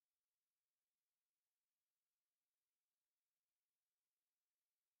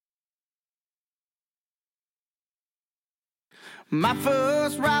My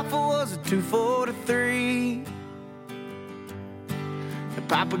first rifle was a 243. The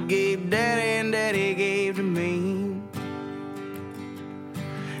Papa gave Daddy and Daddy gave to me.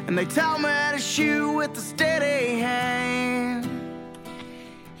 And they taught me how to shoot with a steady hand.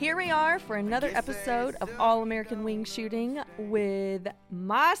 Here we are for another episode of All American Wing Shooting with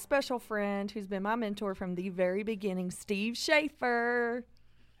my special friend who's been my mentor from the very beginning, Steve Shafer.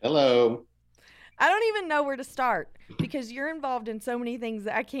 Hello. I don't even know where to start because you're involved in so many things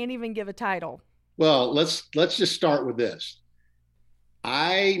that I can't even give a title. Well, let's just start with this.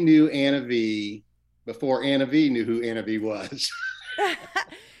 I knew Anna V before Anna V knew who Anna V was.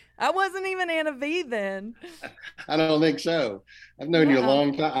 I wasn't even Anna V then. I don't think so. I've known you a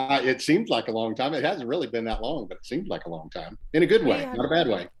long time. It seems like a long time. It hasn't really been that long, but it seems like a long time. In a good way, not a bad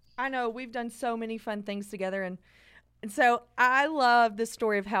way. I know. We've done so many fun things together. And so I love the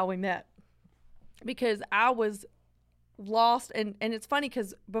story of how we met because I was lost. And it's funny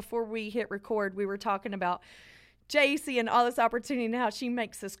because before we hit record, we were talking about JC and all this opportunity and how she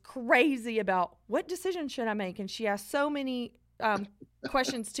makes us crazy about what decision should I make. And she asked so many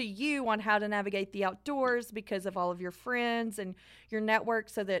questions to you on how to navigate the outdoors because of all of your friends and your network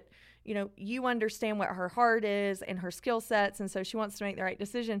so that, you know, you understand what her heart is and her skill sets. And so she wants to make the right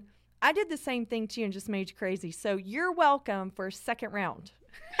decision. I did the same thing to you and just made you crazy. So you're welcome for a second round.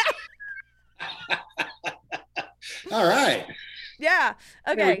 All right. Yeah.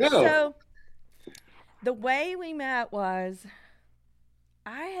 Okay. So the way we met was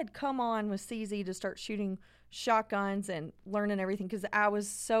I had come on with CZ to start shooting shotguns and learning everything because I was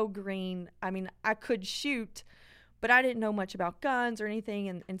so green. I mean, I could shoot, but I didn't know much about guns or anything.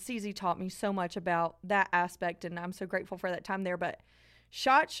 And CZ taught me so much about that aspect. And I'm so grateful for that time there. But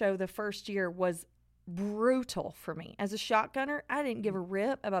SHOT Show the first year was brutal for me. As a shotgunner, I didn't give a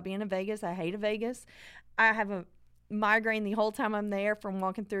rip about being in Vegas. I hated Vegas. I have a migraine the whole time I'm there from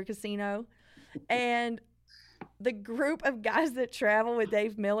walking through a casino. And the group of guys that travel with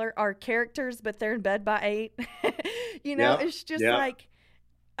Dave Miller are characters, but they're in bed by 8. You know, it's just like,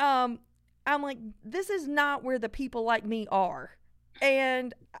 I'm like, this is not where the people like me are.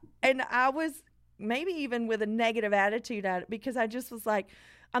 And I was maybe even with a negative attitude at it because I just was like,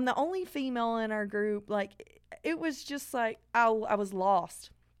 I'm the only female in our group. Like, it was just like, I was lost.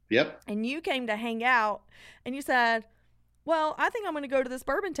 Yep. And you came to hang out and you said, well, I think I'm going to go to this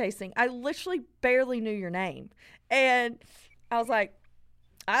bourbon tasting. I literally barely knew your name. And I was like,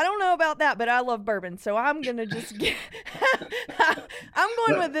 I don't know about that, but I love bourbon. So I'm going to just get, I'm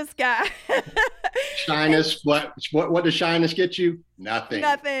going with this guy. Shyness. What does shyness get you?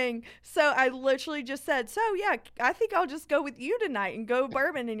 Nothing. So I literally just said, so yeah, I think I'll just go with you tonight and go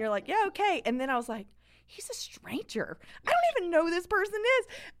bourbon. And you're like, yeah, okay. And then I was like, he's a stranger. I don't even know who this person is.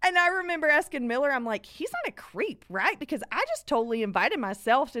 And I remember asking Miller, I'm like, he's not a creep, right? Because I just totally invited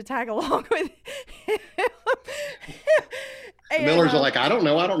myself to tag along with him. And, Miller's like, I don't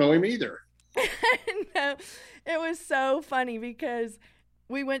know him either. No, it was so funny because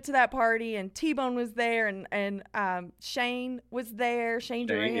we went to that party and T-Bone was there and Shane was there. Shane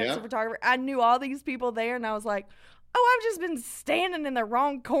Durant, the photographer. I knew all these people there and I was like, oh, I've just been standing in the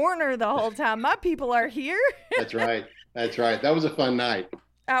wrong corner the whole time. My people are here. That's right. That was a fun night.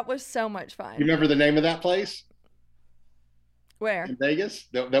 That was so much fun. You remember the name of that place? Where? In Vegas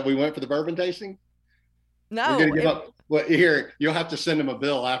that we went for the bourbon tasting? No. We're gonna give up. Well, here, you'll have to send him a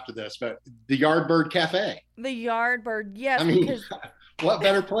bill after this, but the Yardbird Cafe. The Yardbird, yes. I mean, what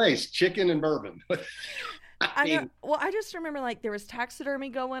better place? Chicken and bourbon. I know. Well, I just remember like there was taxidermy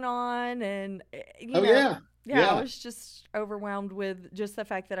going on and, you know. Yeah. I was just overwhelmed with just the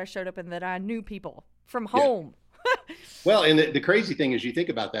fact that I showed up and that I knew people from home. Yeah. Well, and the crazy thing is you think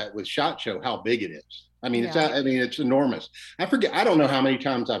about that with SHOT Show, how big it is. I mean, it's enormous. I don't know how many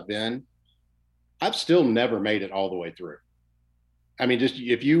times I've been. I've still never made it all the way through. I mean, just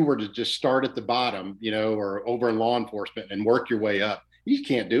if you were to just start at the bottom, you know, or over in law enforcement and work your way up, you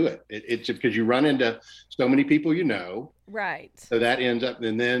can't do it. It's because you run into so many people, you know. Right. So that ends up,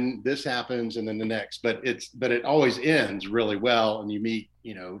 and then this happens, and then the next. But it always ends really well, and you meet,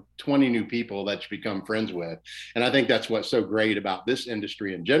 you know, 20 new people that you become friends with. And I think that's what's so great about this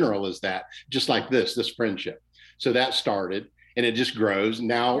industry in general is that just like this friendship. So that started, and it just grows.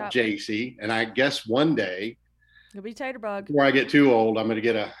 Now JC, and I guess one day you'll be Tater Bug. Before I get too old, I'm going to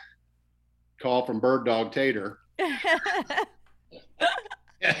get a call from Bird Dog Tater.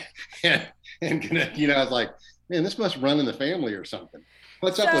 and you know, I was like, man, this must run in the family or something.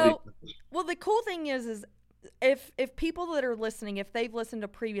 What's up with these? Well, the cool thing is if people that are listening, if they've listened to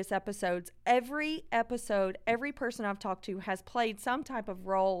previous episodes, every person I've talked to has played some type of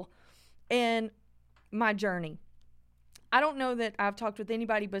role in my journey. I don't know that I've talked with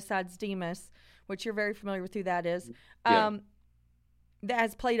anybody besides Demas, which you're very familiar with who that is, Yeah. that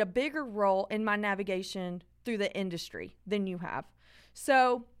has played a bigger role in my navigation through the industry than you have.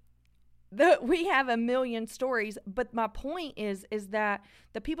 So we have a million stories, but my point is that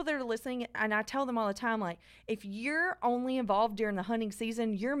the people that are listening, and I tell them all the time, like, if you're only involved during the hunting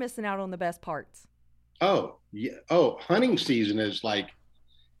season, you're missing out on the best parts. Oh, yeah. Oh, hunting season is like,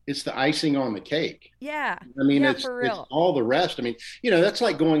 it's the icing on the cake. Yeah. I mean, yeah, it's for real. all the rest. I mean, that's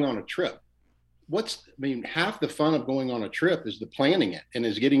like going on a trip. Half the fun of going on a trip is the planning it and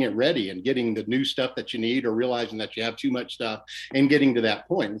is getting it ready and getting the new stuff that you need, or realizing that you have too much stuff and getting to that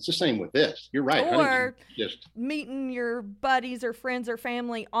point. It's the same with this. You're right. Or just meeting your buddies or friends or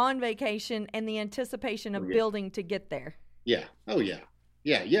family on vacation and the anticipation of building to get there. Yeah. Oh yeah.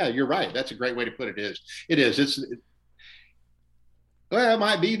 Yeah. Yeah. You're right. That's a great way to put it. It is. Well, it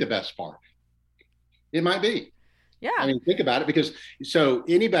might be the best part. It might be. Yeah. I mean, think about it, because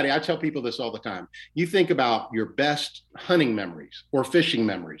I tell people this all the time. You think about your best hunting memories or fishing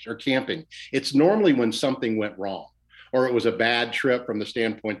memories or camping. It's normally when something went wrong, or it was a bad trip from the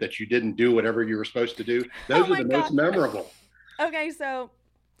standpoint that you didn't do whatever you were supposed to do. Those are the most memorable. Okay. So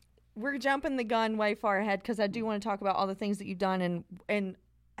we're jumping the gun way far ahead, because I do want to talk about all the things that you've done and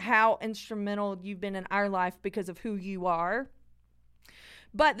how instrumental you've been in our life because of who you are.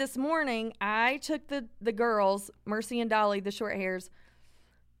 But this morning, I took the girls, Mercy and Dolly, the short hairs,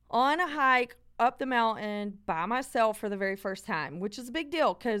 on a hike up the mountain by myself for the very first time, which is a big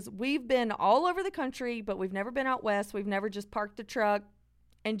deal because we've been all over the country, but we've never been out west. We've never just parked the truck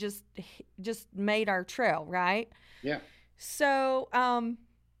and just made our trail, right? Yeah. So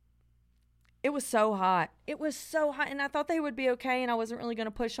it was so hot. It was so hot, and I thought they would be okay, and I wasn't really going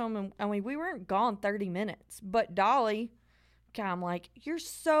to push them. And I mean, we weren't gone 30 minutes, but Dolly... I'm like, you're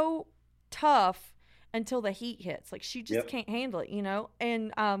so tough until the heat hits. Like, she just can't handle it,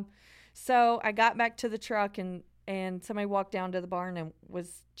 And so I got back to the truck, and somebody walked down to the barn and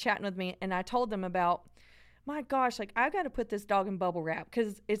was chatting with me. And I told them about, my gosh, like, I got to put this dog in bubble wrap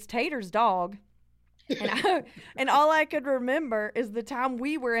because it's Tater's dog. And all I could remember is the time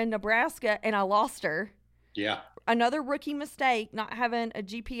we were in Nebraska and I lost her. Yeah. Another rookie mistake, not having a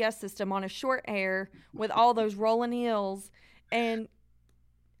GPS system on a short hair with all those rolling hills. And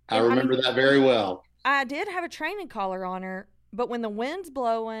I remember that very well. I did have a training collar on her, but when the wind's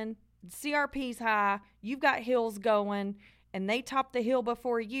blowing, CRP's high, you've got hills going, and they top the hill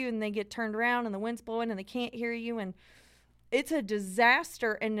before you, and they get turned around, and the wind's blowing, and they can't hear you, and it's a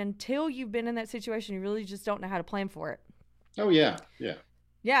disaster. And until you've been in that situation, you really just don't know how to plan for it. Oh, yeah, yeah.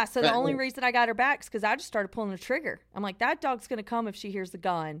 Yeah, so the only reason I got her back is because I just started pulling the trigger. I'm like, that dog's going to come if she hears the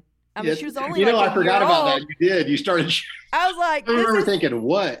gun. I mean, she was only I forgot about that. You did. You started. I was like, I remember thinking,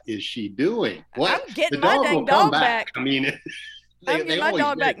 what is she doing? What? I'm getting my dang dog back. I mean, I'm getting my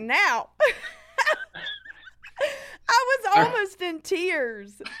dog back now. I was almost in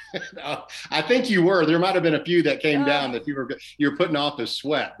tears. I think you were. There might have been a few that came down that you were putting off the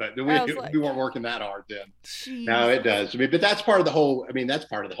sweat, but we weren't working that hard then. Geez. No, it does. I mean, but that's part of the whole. I mean, that's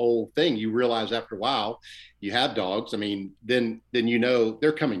part of the whole thing. You realize after a while, you have dogs. I mean, then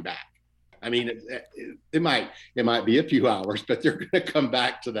they're coming back. I mean, it might be a few hours, but they're going to come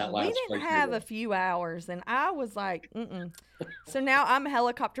back to that last place. We didn't have a few hours, and I was like, So now I'm a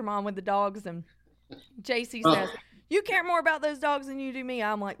helicopter mom with the dogs, and JC says, you care more about those dogs than you do me.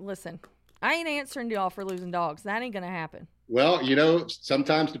 I'm like, listen, I ain't answering to y'all for losing dogs. That ain't going to happen. Well,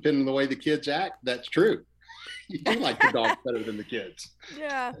 sometimes depending on the way the kids act, that's true. You do like the dogs better than the kids.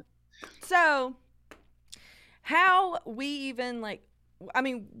 Yeah. So how we even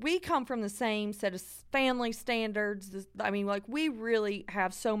we come from the same set of family standards. We really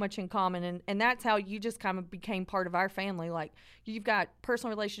have so much in common, and that's how you just kind of became part of our family. Like, you've got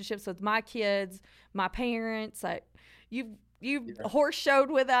personal relationships with my kids, my parents. You've horse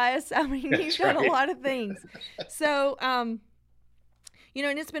showed with us. I mean, you've got a lot of things. So, and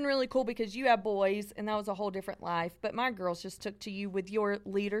it's been really cool because you have boys, and that was a whole different life. But my girls just took to you with your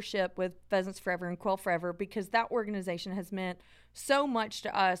leadership with Pheasants Forever and Quail Forever, because that organization has meant so much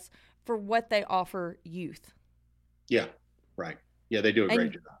to us for what they offer youth. Yeah, right. Yeah, they do a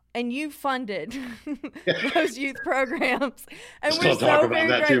great job. And you funded those youth programs. And we're so very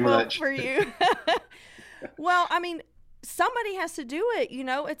grateful for you. Well, I mean, somebody has to do it.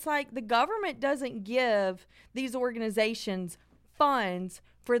 It's like the government doesn't give these organizations funds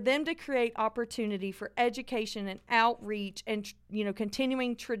for them to create opportunity for education and outreach and,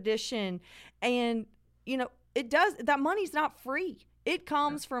 continuing tradition. And, that money's not free. It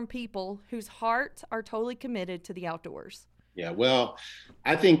comes from people whose hearts are totally committed to the outdoors. Yeah, well,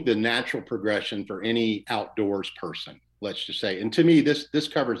 I think the natural progression for any outdoors person let's just say. And to me, this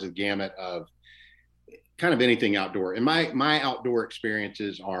covers the gamut of kind of anything outdoor. And my outdoor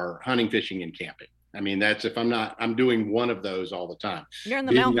experiences are hunting, fishing, and camping. I mean, that's if I'm doing one of those all the time. You're in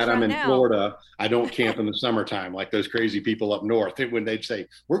the Being mountains that I'm right in now. Florida, I don't camp in the summertime like those crazy people up north. When they'd say,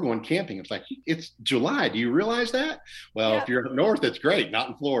 we're going camping, it's like, it's July. Do you realize that? Well, if you're up north, it's great, not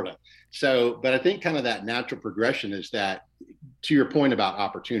in Florida. So, but I think kind of that natural progression is that, to your point about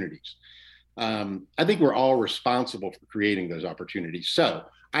opportunities, I think we're all responsible for creating those opportunities. So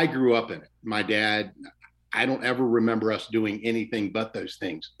I grew up in it. My dad, I don't ever remember us doing anything but those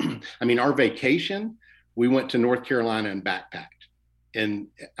things. I mean, our vacation, we went to North Carolina and backpacked. And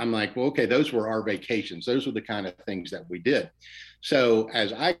I'm like, well, okay, those were our vacations. Those were the kind of things that we did. So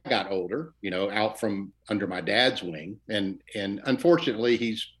as I got older, out from under my dad's wing, and unfortunately,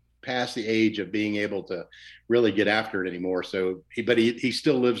 he's past the age of being able to really get after it anymore. So, but he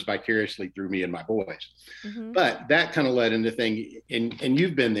still lives vicariously through me and my boys. Mm-hmm. But that kind of led into thing, and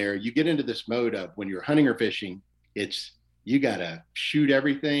you've been there. You get into this mode of when you're hunting or fishing, it's you got to shoot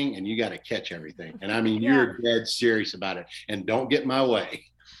everything and you got to catch everything. And I mean, you're dead serious about it. And don't get my way.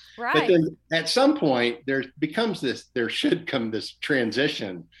 Right. But then at some point, there should come this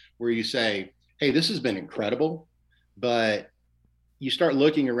transition where you say, hey, this has been incredible, but you start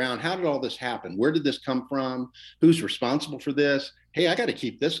looking around, how did all this happen? Where did this come from? Who's responsible for this? Hey, I got to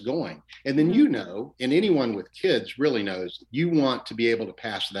keep this going. And then, and anyone with kids really knows, you want to be able to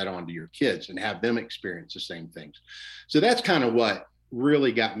pass that on to your kids and have them experience the same things. So that's kind of what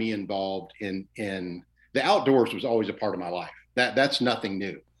really got me involved in the outdoors. Was always a part of my life. That's nothing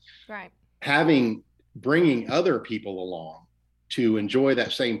new. Right. Bringing other people along to enjoy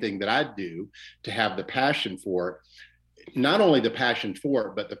that same thing that I do, to have the passion for it. Not only the passion for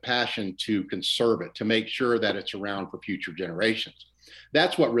it, but the passion to conserve it, to make sure that it's around for future generations.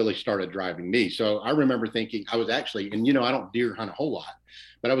 That's what really started driving me. So I remember thinking, I was actually, and I don't deer hunt a whole lot,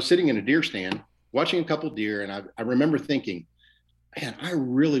 but I was sitting in a deer stand watching a couple deer. And I remember thinking, man, I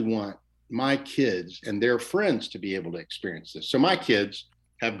really want my kids and their friends to be able to experience this. So my kids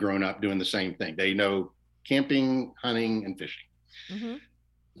have grown up doing the same thing. They know camping, hunting, and fishing. Mm-hmm.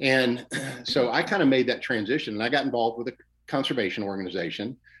 And so I kind of made that transition, and I got involved with a conservation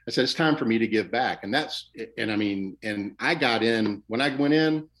organization. I said, it's time for me to give back. And I got in, when I went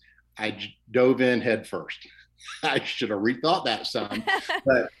in, I dove in head first. I should have rethought that some,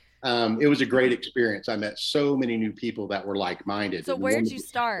 but it was a great experience. I met so many new people that were like-minded. So where did you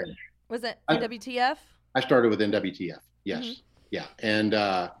start? Was it NWTF? I started with NWTF. Yes. Mm-hmm. Yeah. And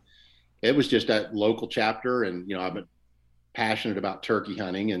it was just that local chapter. And, I've been passionate about turkey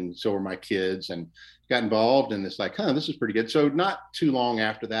hunting, and so were my kids, and got involved, and it's like, this is pretty good. So not too long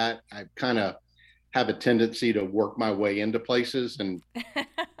after that, I kind of have a tendency to work my way into places, and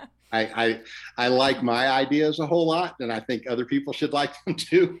I like my ideas a whole lot, and I think other people should like them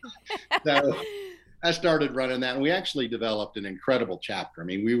too. So I started running that, and we actually developed an incredible chapter. I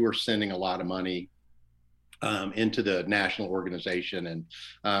mean, we were sending a lot of money into the national organization,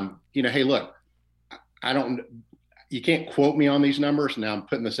 and hey, look, you can't quote me on these numbers. Now I'm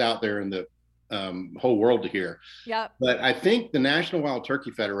putting this out there in the whole world to hear. Yep. But I think the National Wild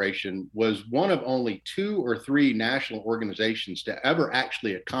Turkey Federation was one of only 2 or 3 national organizations to ever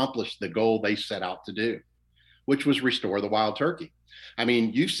actually accomplish the goal they set out to do, which was restore the wild turkey. I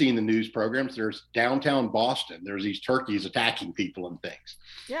mean, you've seen the news programs. There's downtown Boston. There's these turkeys attacking people and things.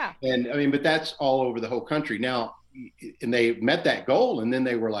 Yeah. And I mean, but that's all over the whole country now. And they met that goal, and then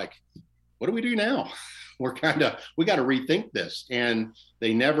they were like, what do we do now? We got to rethink this. And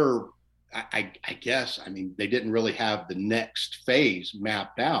they never, I guess, I mean, they didn't really have the next phase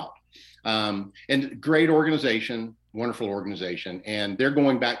mapped out. And great organization, wonderful organization. And they're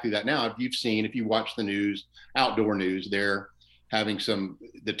going back through that now. If you watch the news, outdoor news, they're having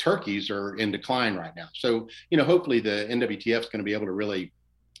the turkeys are in decline right now. So, hopefully the NWTF is going to be able to really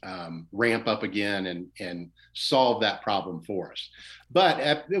ramp up again and solve that problem for us.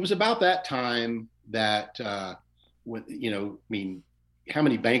 But it was about that time that, how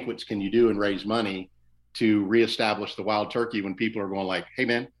many banquets can you do and raise money to reestablish the wild turkey when people are going like, hey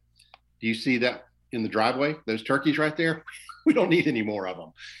man, do you see that in the driveway? Those turkeys right there? We don't need any more of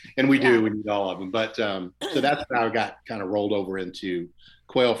them. And we do, we need all of them. But so that's how I got kind of rolled over into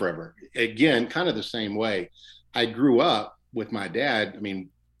Quail Forever. Again, kind of the same way. I grew up with my dad. I mean,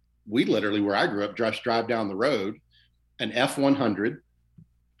 we literally, where I grew up, just drive down the road, an F-100,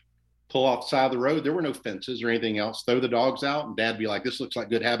 pull off the side of the road. There were no fences or anything else. Throw the dogs out, and Dad be like, this looks like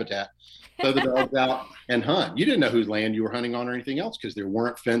good habitat. Throw the dogs out and hunt. You didn't know whose land you were hunting on or anything else because there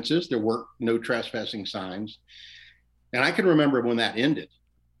weren't fences. There weren't no trespassing signs. And I can remember when that ended.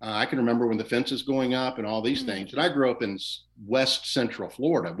 I can remember when the fence is going up and all these things. And I grew up in West Central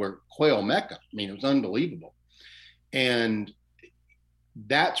Florida, where Quail Mecca. I mean, it was unbelievable. And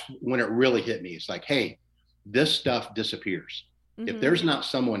that's when it really hit me. It's like, hey, this stuff disappears. If there's not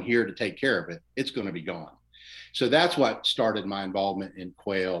someone here to take care of it, it's going to be gone. So that's what started my involvement in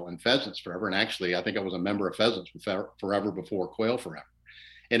quail and pheasants forever. And actually, I think I was a member of Pheasants forever before Quail forever.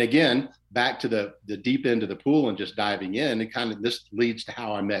 And again, back to the deep end of the pool and just diving in, and kind of this leads to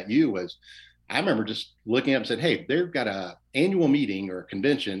how I met you. Was I remember just looking up and said, hey, they've got a annual meeting or a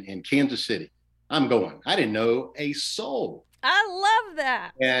convention in Kansas City. I'm going. I didn't know a soul. I love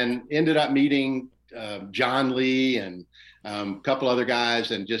that. And ended up meeting John Lee and a couple other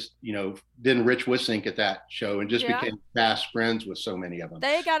guys, and just, then Rich Wissink at that show, and just became fast friends with so many of them.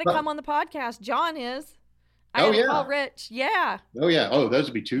 They got to come on the podcast. John is. I gotta call Rich. Yeah. Oh yeah. Oh, those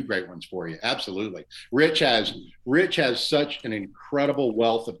would be two great ones for you. Absolutely. Rich has such an incredible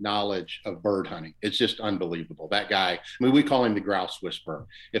wealth of knowledge of bird hunting. It's just unbelievable. That guy, I mean, we call him the grouse whisperer.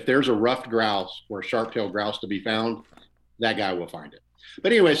 If there's a ruffed grouse or a sharp-tailed grouse to be found, that guy will find it.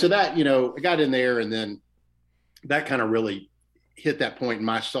 But anyway, so that, I got in there, and then that kind of really hit that point in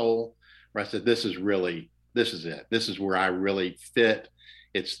my soul where I said, this is it. This is where I really fit.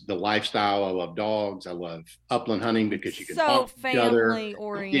 It's the lifestyle. I love dogs. I love upland hunting because you can talk to each other. Family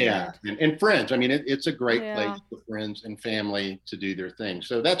oriented. Yeah, and friends. I mean, it's a great place for friends and family to do their thing.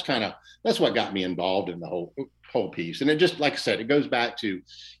 So that's what got me involved in the whole piece. And it just, like I said, it goes back to,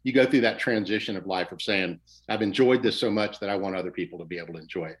 you go through that transition of life of saying, I've enjoyed this so much that I want other people to be able to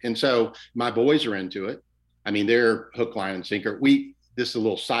enjoy it. And so my boys are into it. I mean, they're hook, line, and sinker. This is a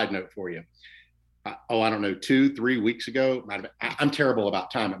little side note for you. I don't know, 2-3 weeks ago, I'm terrible about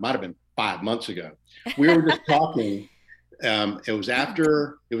time. It might've been 5 months ago. We were just talking. It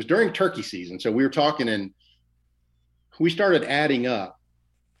was during turkey season. So we were talking, and we started adding up,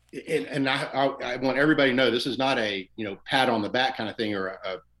 and I want everybody to know, this is not a, pat on the back kind of thing, or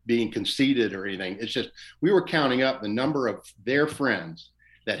a being conceited or anything. It's just, we were counting up the number of their friends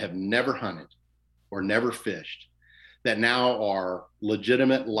that have never hunted or never fished, that now are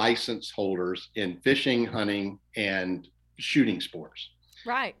legitimate license holders in fishing, hunting, and shooting sports.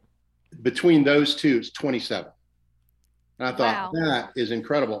 Right. Between those two, it's 27. And I thought, that is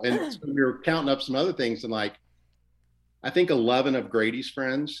incredible. And so we were counting up some other things, and I think 11 of Grady's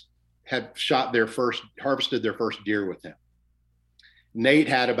friends had harvested their first deer with him. Nate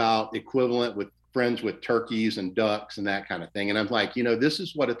had about equivalent with friends with turkeys and ducks and that kind of thing. And I'm like, this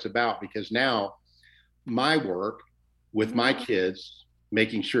is what it's about, because now my work with my kids,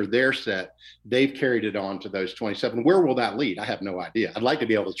 making sure they're set, they've carried it on to those 27. Where will that lead? I have no idea. I'd like to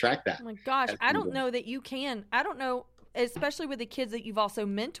be able to track that. Oh my gosh, I don't know that you can. I don't know, especially with the kids that you've also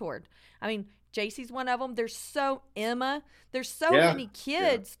mentored. I mean, JC's one of them. There's so many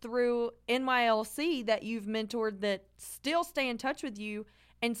kids through NYLC that you've mentored that still stay in touch with you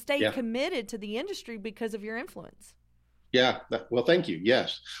and stay committed to the industry because of your influence. Yeah. Well, thank you.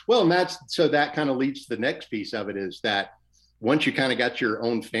 Yes. Well, and that kind of leads to the next piece of it, is that once you kind of got your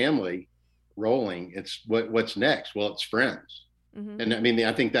own family rolling, it's what's next? Well, it's friends. Mm-hmm. And I mean,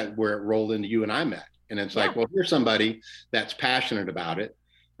 I think that where it rolled into you and I met, and it's like, well, here's somebody that's passionate about it.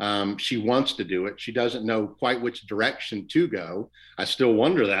 She wants to do it. She doesn't know quite which direction to go. I still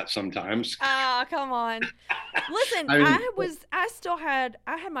wonder that sometimes. Oh, come on. Listen, I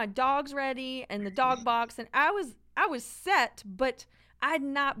had my dogs ready and the dog box, and I was set, but I'd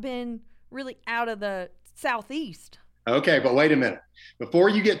not been really out of the Southeast. Okay, but wait a minute. Before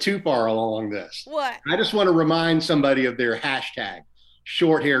you get too far along this, what? I just want to remind somebody of their hashtag,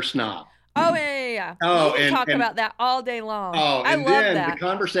 short hair snob. Oh, yeah. Oh, we can talk about that all day long. Oh, and then the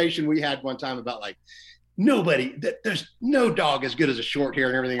conversation we had one time about there's no dog as good as a short hair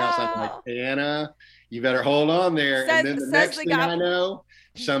and everything else. I'm like, Anna, you better hold on there. And then the next thing I know,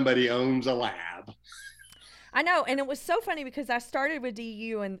 somebody owns a lab. I know, and it was so funny because I started with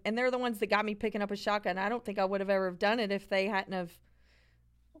DU, and they're the ones that got me picking up a shotgun. I don't think I would have ever done it if they hadn't have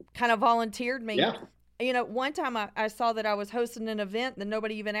kind of volunteered me. Yeah. One time I saw that I was hosting an event that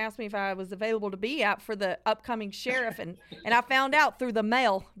nobody even asked me if I was available to be at for the upcoming sheriff, and I found out through the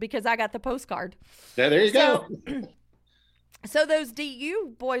mail because I got the postcard. Yeah, there you go. So those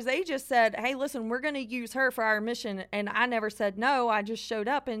DU boys, they just said, hey, listen, we're going to use her for our mission, and I never said no. I just showed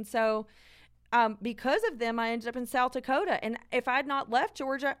up, and so because of them, I ended up in South Dakota, and if I had not left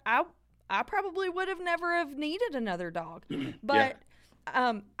Georgia, I probably would have never have needed another dog, but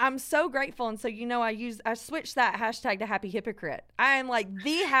I'm so grateful. And so, I switched that hashtag to happy hypocrite. I am like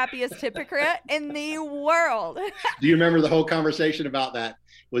the happiest hypocrite in the world. Do you remember the whole conversation about that?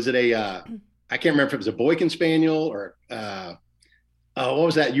 Was it I can't remember if it was a Boykin Spaniel or Oh, what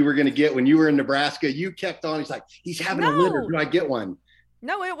was that you were going to get when you were in Nebraska? You kept on. He's like, he's having a litter. Do I get one?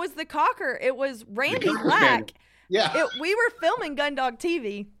 No, it was the cocker. It was Randy Black. Yeah. We were filming Gun Dog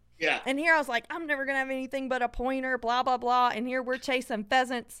TV. Yeah. And here I was like, I'm never going to have anything but a pointer, blah, blah, blah. And here we're chasing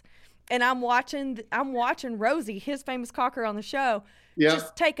pheasants. And I'm watching Rosie, his famous cocker on the show,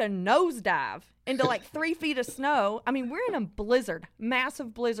 just take a nosedive into like 3 feet of snow. I mean, we're in a blizzard,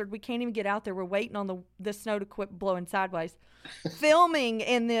 massive blizzard. We can't even get out there. We're waiting on the snow to quit blowing sideways. Filming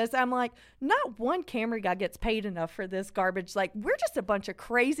in this, I'm like, not one camera guy gets paid enough for this garbage. Like, we're just a bunch of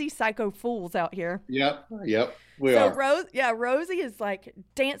crazy psycho fools out here. Yep, we are. Rosie is like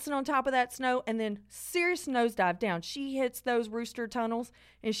dancing on top of that snow, and then serious nosedive down. She hits those rooster tunnels,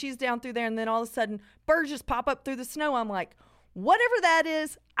 and she's down through there, and then all of a sudden, birds just pop up through the snow. I'm like, whatever that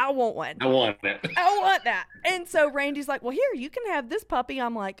is, I want one. I want it. I want that. And so Randy's like, well, here, you can have this puppy.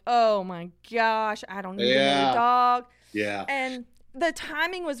 I'm like, oh my gosh, I don't need another dog. Yeah. And the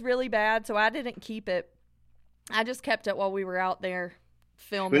timing was really bad, so I didn't keep it. I just kept it while we were out there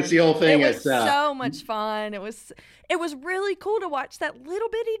filming. It's the whole thing. It was so much fun. It was really cool to watch that little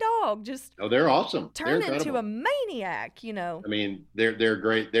bitty dog just they're awesome. Turn into a maniac, you know. I mean, they're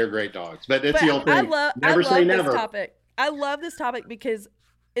great. They're great dogs. But it's the whole thing. Never say never. This topic. I love this topic because,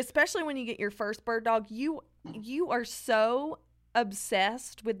 especially when you get your first bird dog, you are so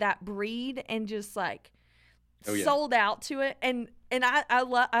obsessed with that breed and just like sold out to it. And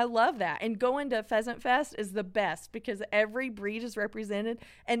I love that. And going to Pheasant Fest is the best because every breed is represented,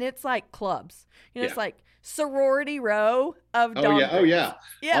 and it's like clubs. You know, it's like sorority row of dogs. Yeah.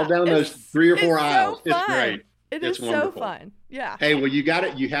 All down those 3 or 4 aisles. So it's great. It's wonderful. So fun. Yeah. Hey, well, you got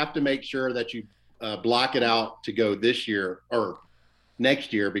it. You have to make sure that you block it out to go this year or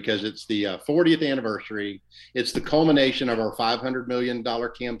next year because it's the 40th anniversary. It's the culmination of our $500 million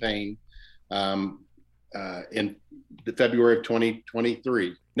campaign in the February of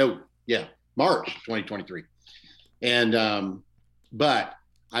 2023. March 2023. And but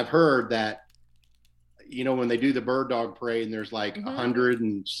I've heard that, you know, when they do the bird dog parade and there's like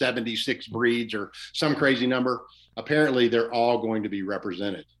 176 breeds or some crazy number, apparently they're all going to be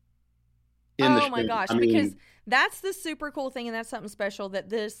represented. Oh my gosh, because that's the super cool thing, and that's something special that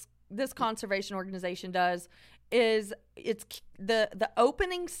this conservation organization does is it's the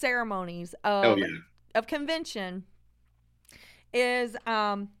opening ceremonies of convention is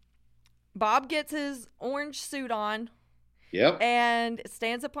Bob gets his orange suit on. Yep. And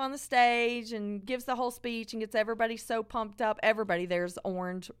stands up on the stage and gives the whole speech and gets everybody so pumped up. Everybody there's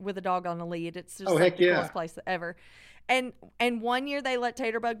orange with a dog on the lead. It's just like the coolest place ever. And one year they let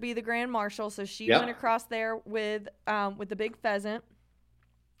Taterbug be the grand marshal, so she went across there with the big pheasant.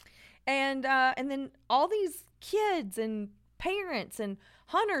 And then all these kids and parents and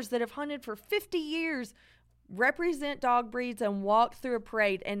hunters that have hunted for 50 years represent dog breeds and walk through a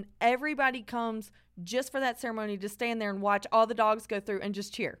parade, and everybody comes just for that ceremony to stand there and watch all the dogs go through and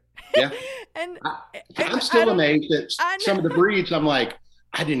just cheer. Yeah. And I'm still amazed that some of the breeds, I'm like,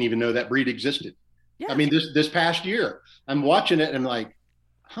 I didn't even know that breed existed. Yeah. I mean, this past year, I'm watching it and I'm like,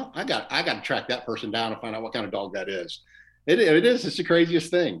 I got to track that person down and find out what kind of dog that is. It is. It's the craziest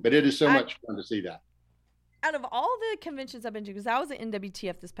thing, but it is so much fun to see that. Out of all the conventions I've been to, because I was at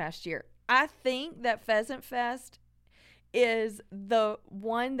NWTF this past year, I think that Pheasant Fest is the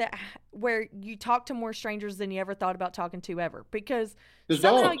one where you talk to more strangers than you ever thought about talking to ever, because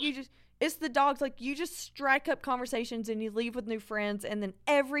somehow it's the dogs. Like, you just strike up conversations and you leave with new friends, and then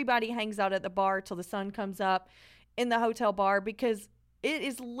everybody hangs out at the bar till the sun comes up in the hotel bar, because it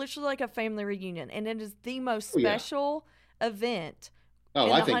is literally like a family reunion, and it is the most special event in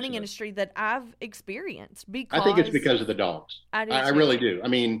the hunting industry that I've experienced. Because I think it's because of the dogs. I really do. I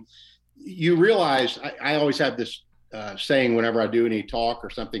mean, you realize I always have this saying whenever I do any talk or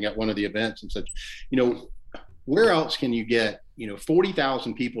something at one of the events and such, you know, where else can you get,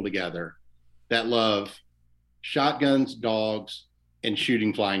 40,000 people together that love shotguns, dogs, and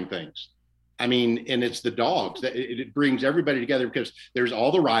shooting flying things? I mean, and it's the dogs that it brings everybody together, because there's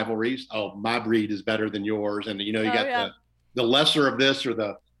all the rivalries. Oh, my breed is better than yours. And, you got the lesser of this or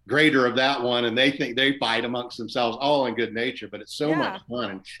the greater of that one. And they think they fight amongst themselves, all in good nature, but it's so much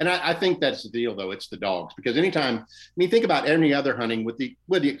fun. And I think that's the deal, though. It's the dogs, because anytime, think about any other hunting with the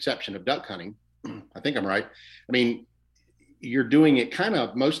exception of duck hunting. I think I'm right. I mean, you're doing it kind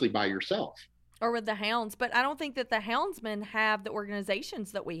of mostly by yourself. Or with the hounds. But I don't think that the houndsmen have the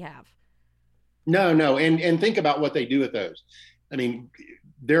organizations that we have. No. And think about what they do with those. I mean,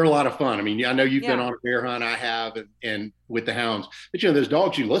 they're a lot of fun. I mean, I know you've been on a bear hunt. I have, and with the hounds. But, those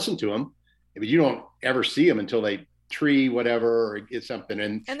dogs, you listen to them, but you don't ever see them until they tree, whatever, or get something.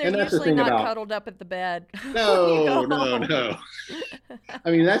 And they're and that's the usually thing not about cuddled up at the bed. no.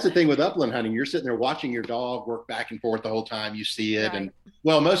 I mean, that's the thing with upland hunting. You're sitting there watching your dog work back and forth the whole time. You see it, Right. and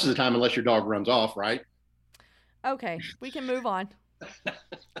well, most of the time, unless your dog runs off, right? Okay, we can move on.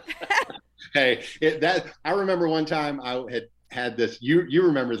 Hey, I remember one time I had this. You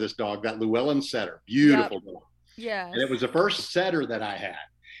remember this dog, that Llewellyn setter, beautiful dog. Yes. And it was the first setter that I had.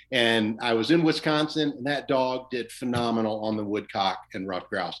 And I was in Wisconsin, and that dog did phenomenal on the woodcock and ruffed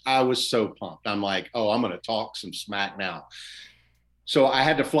grouse. I was so pumped. I'm like, oh, I'm going to talk some smack now. So I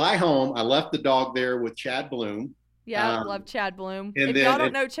had to fly home. I left the dog there with Chad Bloom. Yeah, love Chad Bloom. If y'all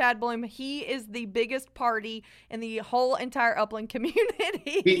don't know Chad Bloom, he is the biggest party in the whole entire upland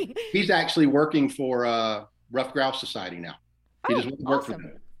community. He's actually working for Ruffed Grouse Society now. He just worked for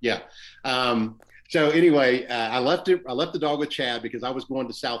them. Yeah. So anyway, I left the dog with Chad because I was going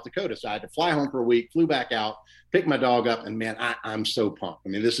to South Dakota. So I had to fly home for a week, flew back out, picked my dog up, and man, I'm so pumped. I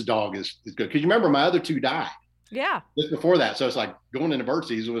mean, this dog is good. Because you remember my other two died. Yeah. Just before that. So it's like going into bird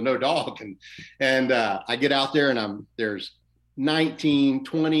season with no dog. And I get out there and there's 19,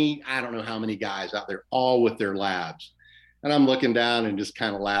 20, I don't know how many guys out there, all with their labs. And I'm looking down and just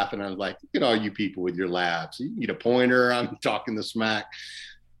kind of laughing. I was like, look at all you people with your labs. You need a pointer. I'm talking the smack.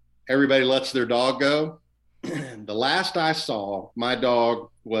 Everybody lets their dog go. The last I saw, my dog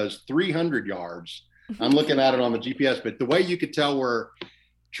was 300 yards. I'm looking at it on the GPS, but the way you could tell where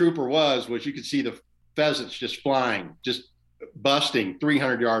Trooper was you could see the pheasants just flying, just busting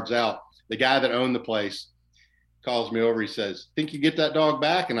 300 yards out. The guy that owned the place calls me over. He says, think you get that dog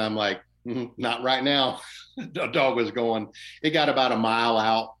back? And I'm like, not right now. The dog was going. It got about a mile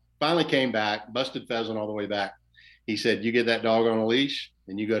out, finally came back, busted pheasant all the way back. He said, you get that dog on a leash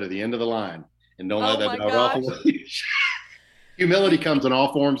and you go to the end of the line and don't let that dog off the leash. Humility comes in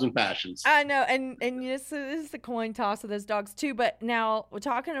all forms and fashions. I know. And this is the coin toss of those dogs too. But now we're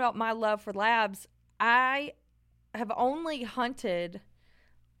talking about my love for labs. I have only hunted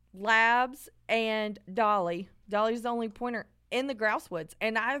labs and Dolly. Dolly's the only pointer in the grouse woods.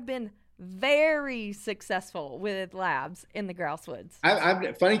 And I've been very successful with labs in the grouse woods.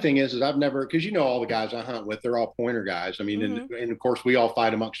 Funny thing is I've never, because you know all the guys I hunt with, they're all pointer guys. I mean, and of course we all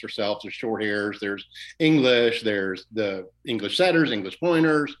fight amongst ourselves. There's short hairs, there's English, there's the English setters, English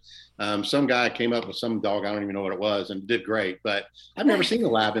pointers. Some guy came up with some dog, I don't even know what it was, and did great. But I've never seen a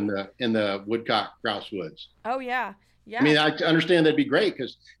lab in the woodcock grouse woods. Oh yeah. Yeah. I mean, I understand that'd be great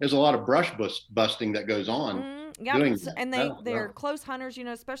because there's a lot of brush busting that goes on. Yeah, and they're close hunters,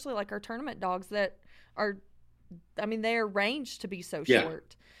 especially like our tournament dogs that are, I mean, they are ranged to be so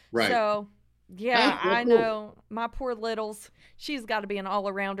short. Right. So, yeah, I know my poor Littles, she's got to be an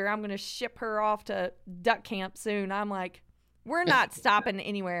all-arounder. I'm going to ship her off to duck camp soon. I'm like, we're not stopping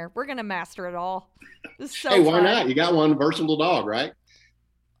anywhere. We're going to master it all. This is so fun. Why not? You got one versatile dog, right?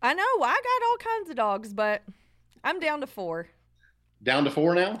 I know. I got all kinds of dogs, but I'm down to 4. Down to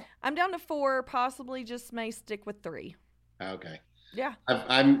 4 now? I'm down to 4, possibly just may stick with 3. Okay. Yeah.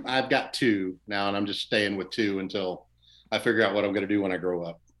 I've got 2 now, and I'm just staying with 2 until I figure out what I'm going to do when I grow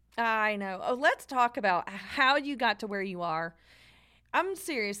up. I know. Oh, let's talk about how you got to where you are. I'm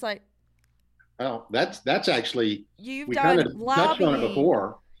serious. Like, well, that's actually, you've we done kind of touched on it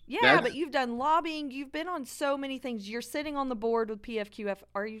before. Yeah, but you've done lobbying. You've been on so many things. You're sitting on the board with PFQF.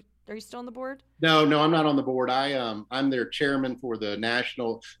 Are you still on the board? No, I'm not on the board. I'm their chairman for the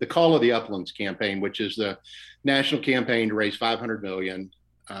Call of the Uplands campaign, which is the national campaign to raise $500 million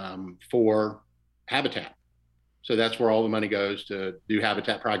for habitat. So that's where all the money goes to do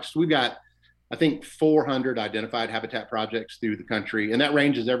habitat projects. We've got, I think, 400 identified habitat projects through the country, and that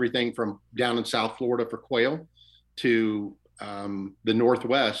ranges everything from down in South Florida for quail to the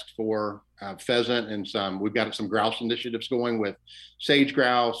Northwest for pheasant, and we've got some grouse initiatives going with sage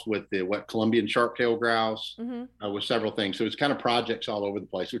grouse, with the Colombian sharp-tailed grouse, with several things. So it's kind of projects all over the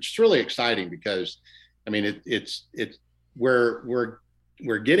place, which is really exciting because, I mean, it's we're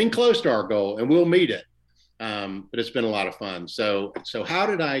getting close to our goal, and we'll meet it. But it's been a lot of fun. So how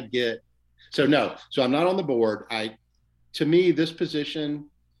did I get? So I'm not on the board. To me, this position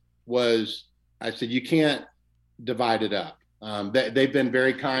was, I said, you can't divide it up. They've been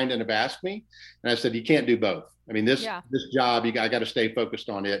very kind and have asked me, and I said, you can't do both. I mean, this job, I got to stay focused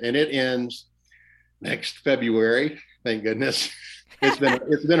on it, and it ends next February. Thank goodness. It's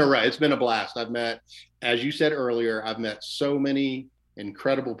been a blast. I've met, as you said earlier, so many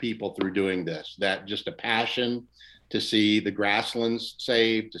incredible people through doing this. That just a passion to see the grasslands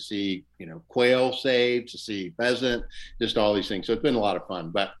saved, to see quail saved, to see pheasant, just all these things. So it's been a lot of fun.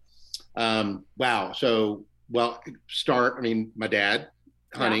 But wow. So my dad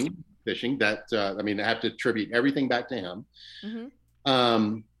hunting, fishing. That I mean, I have to attribute everything back to him.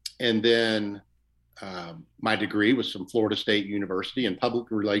 Mm-hmm. And then my degree was from Florida State University in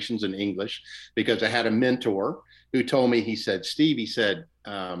public relations and English, because I had a mentor who told me, he said, Steve, he said,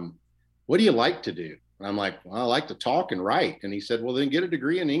 what do you like to do? And I'm like, well, I like to talk and write. And he said, well, then get a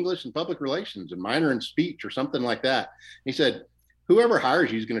degree in English and public relations and minor in speech or something like that. He said, whoever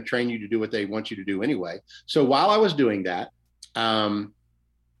hires you is going to train you to do what they want you to do anyway. So while I was doing that, Florida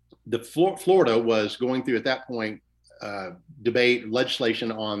was going through at that point debate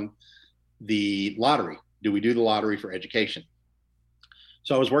legislation on the lottery. Do we do the lottery for education?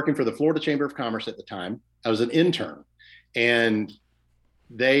 So I was working for the Florida Chamber of Commerce at the time. I was an intern, and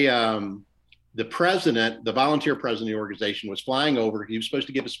they, the president, the volunteer president of the organization, was flying over. He was supposed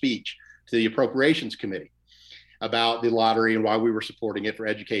to give a speech to the appropriations committee about the lottery and why we were supporting it for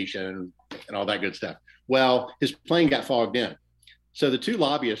education and all that good stuff. Well, his plane got fogged in. So the two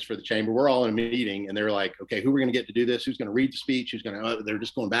lobbyists for the chamber were all in a meeting, and they were like, okay, who are we going to get to do this? Who's going to read the speech? Who's going to, they're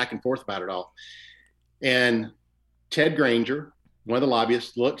just going back and forth about it all. And Ted Granger, one of the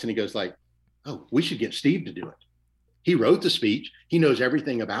lobbyists, looks and he goes like, oh, we should get Steve to do it. He wrote the speech. He knows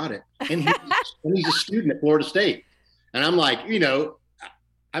everything about it. And he's a student at Florida State. And I'm like, you know,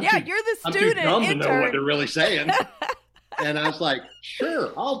 you're the student. I'm too dumb to know what they're really saying. And I was like,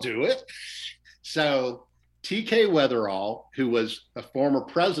 sure, I'll do it. So TK Weatherall, who was a former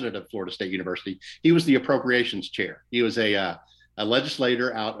president of Florida State University, he was the appropriations chair. He was a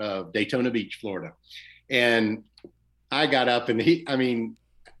legislator out of Daytona Beach, Florida. And I got up and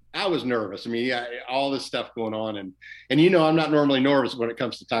I was nervous. I mean, all this stuff going on. And, you know, I'm not normally nervous when it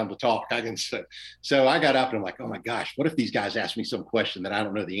comes to time to talk. So I got up and I'm like, oh my gosh, what if these guys ask me some question that I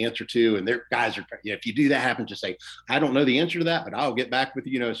don't know the answer to? And their guys are, you know, if you do that happen, just say, I don't know the answer to that, but I'll get back with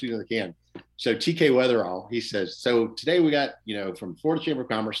you, as soon as I can. So TK Weatherall, he says, so today we got, from Florida Chamber of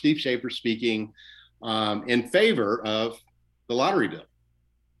Commerce, Steve Shafer speaking in favor of the lottery bill.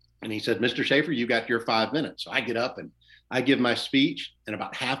 And he said, Mr. Shafer, you got your 5 minutes. So I get up and I give my speech, and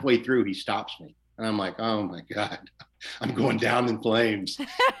about halfway through, he stops me. And I'm like, oh my God, I'm going down in flames.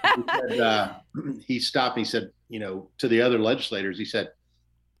 He stopped me. He said, to the other legislators, he said,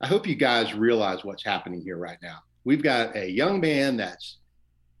 I hope you guys realize what's happening here right now. We've got a young man that's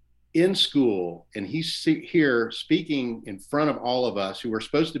in school, and he's here speaking in front of all of us who are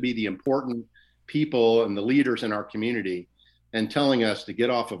supposed to be the important people and the leaders in our community, and telling us to get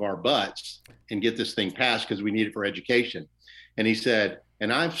off of our butts and get this thing passed because we need it for education. And he said,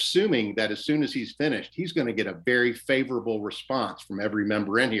 and I'm assuming that as soon as he's finished, he's going to get a very favorable response from every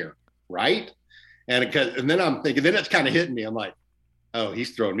member in here, right? And then I'm thinking, then it's kind of hitting me. I'm like, oh,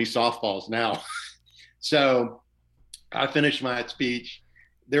 he's throwing me softballs now. So I finished my speech.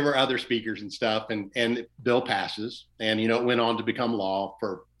 There were other speakers and stuff, and the bill passes. And, it went on to become law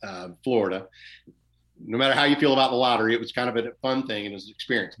for Florida. No matter how you feel about the lottery, it was kind of a fun thing and it was an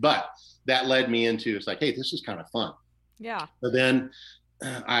experience. But that led me into, it's like, hey, this is kind of fun. Yeah. So then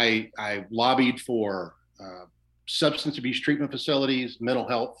I lobbied for substance abuse treatment facilities, mental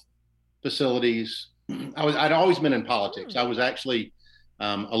health facilities. I'd always been in politics. I was actually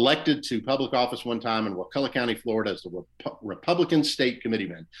elected to public office one time in Wakulla County, Florida, as the Republican state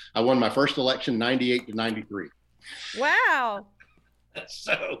committeeman. I won my first election 98 to 93. Wow.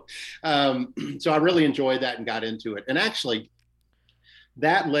 So I really enjoyed that and got into it. And actually,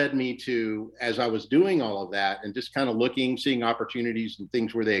 that led me to, as I was doing all of that and just kind of seeing opportunities and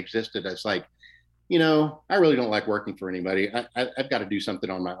things where they existed, I was like, I really don't like working for anybody. I've got to do something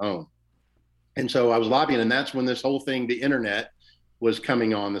on my own. And so I was lobbying, and that's when this whole thing, the internet, was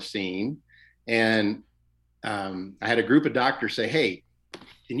coming on the scene. And I had a group of doctors say, hey,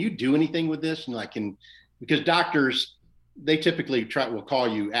 can you do anything with this? And because doctors, they typically will call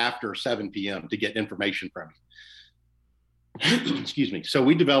you after 7 p.m. to get information from you. Excuse me. So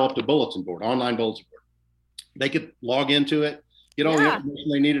we developed a bulletin board, online bulletin board. They could log into it, get all the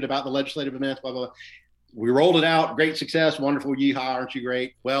information they needed about the legislative events, blah, blah, blah. We rolled it out. Great success. Wonderful. Yeehaw. Aren't you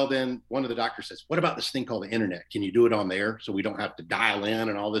great? Well, then one of the doctors says, what about this thing called the internet? Can you do it on there so we don't have to dial in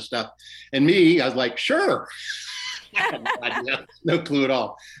and all this stuff? And I was like, sure. No clue at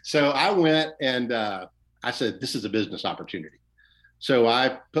all. So I went and I said, this is a business opportunity. So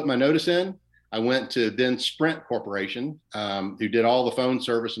I put my notice in. I went to then Sprint Corporation, who did all the phone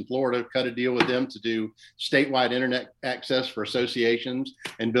service in Florida, cut a deal with them to do statewide internet access for associations,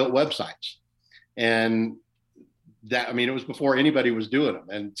 and built websites. And that, it was before anybody was doing them.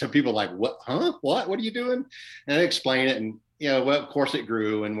 And so people were like, what, huh? What are you doing? And I explained it. And, of course it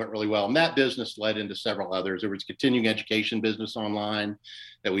grew and went really well. And that business led into several others. There was continuing education business online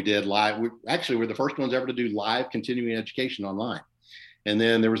that we did live. We were the first ones ever to do live continuing education online. And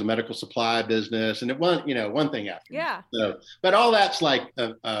then there was a medical supply business, and it went, one thing after Yeah. another. So, but all that's like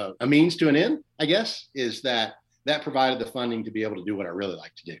a means to an end, I guess, is that provided the funding to be able to do what I really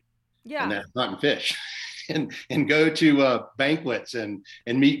like to do. Yeah. And that's hunt and fish and go to banquets and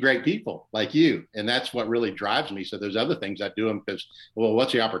meet great people like you. And that's what really drives me. So there's other things I do them because, well,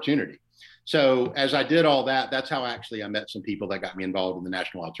 what's the opportunity? So as I did all that, that's how actually I met some people that got me involved in the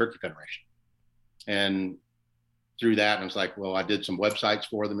National Wild Turkey Federation. And through that, I was like, well, I did some websites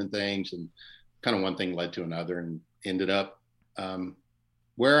for them and things, and kind of one thing led to another, and ended up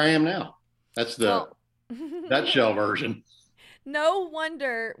where I am now. That's the nutshell version. No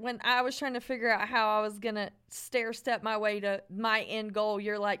wonder when I was trying to figure out how I was going to stair step my way to my end goal,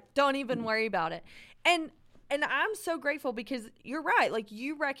 you're like, don't even worry about it. And I'm so grateful because you're right. Like,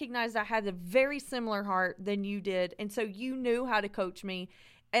 you recognized I had a very similar heart than you did. And so you knew how to coach me.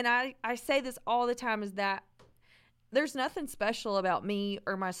 And I say this all the time, is that there's nothing special about me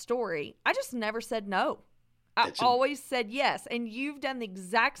or my story. I just never said no. I always said yes. And you've done the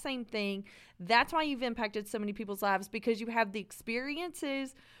exact same thing. That's why you've impacted so many people's lives, because you have the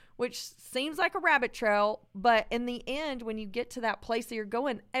experiences, which seems like a rabbit trail. But in the end, when you get to that place that you're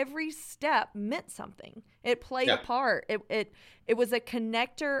going, every step meant something. It played a part. It was a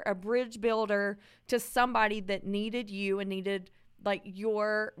connector, a bridge builder to somebody that needed you and needed like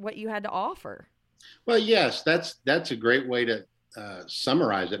what you had to offer. Well, yes, that's a great way to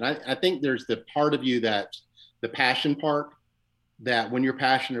summarize it. And I think there's the part of you that's the passion part, that when you're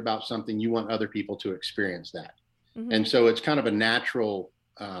passionate about something, you want other people to experience that. Mm-hmm. And so it's kind of a natural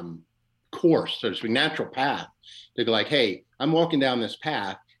course, so to speak, natural path to go like, hey, I'm walking down this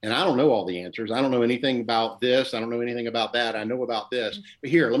path and I don't know all the answers. I don't know anything about this. I don't know anything about that. I know about this. But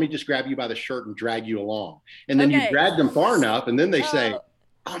here, let me just grab you by the shirt and drag you along. And then you drag them far enough, and then they say,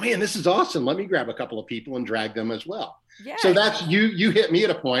 oh man, this is awesome. Let me grab a couple of people and drag them as well. Yes. So that's you hit me at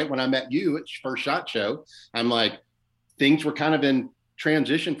a point when I met you at first SHOT Show. I'm like, things were kind of in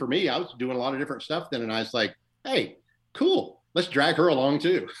transition for me. I was doing a lot of different stuff then. And I was like, hey, cool. Let's drag her along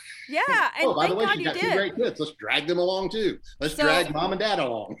too. Yeah. And by the way, she's got two great kids. Let's drag them along too. Let's drag mom and dad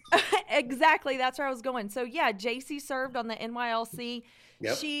along. Exactly. That's where I was going. So yeah, JC served on the NYLC.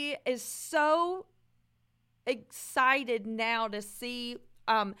 Yep. She is so excited now to see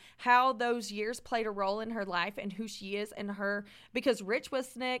how those years played a role in her life and who she is, and because Rich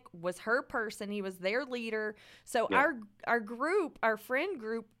Wisnick was her person. He was their leader. So our group, our friend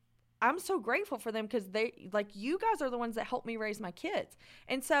group, I'm so grateful for them, because they, like, you guys are the ones that helped me raise my kids.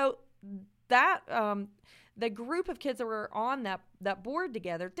 And so that the group of kids that were on that board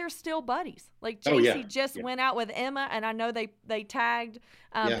together, they're still buddies. Like, JC went out with Emma, and I know they tagged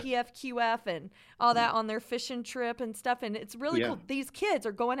PFQF and all that on their fishing trip and stuff. And it's really cool. These kids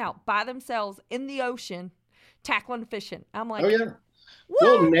are going out by themselves in the ocean, tackling fishing. I'm like, what?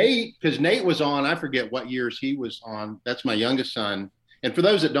 Well, because Nate was on, I forget what years he was on. That's my youngest son. And for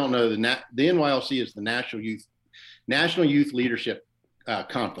those that don't know, the NYLC is the National Youth Leadership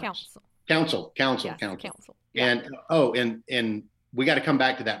Conference. Council. Yeah. And we got to come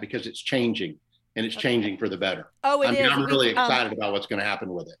back to that, because it's changing, and it's changing for the better. Oh, it is. I'm really excited about what's going to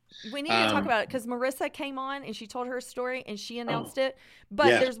happen with it. We need to talk about it, because Marissa came on and she told her story and she announced it.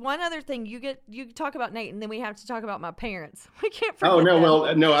 But there's one other thing. You talk about Nate, and then we have to talk about my parents. We can't forget them.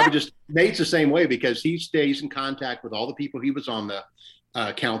 Well, no, I would just, Nate's the same way, because he stays in contact with all the people he was on the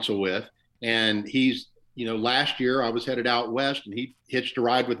council with. And he's, last year I was headed out west, and he hitched a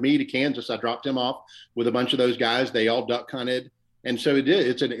ride with me to Kansas. I dropped him off with a bunch of those guys. They all duck hunted. And so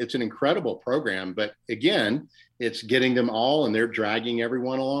it's an incredible program, but again, it's getting them all, and they're dragging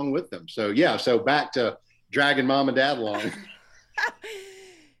everyone along with them. So so back to dragging mom and dad along.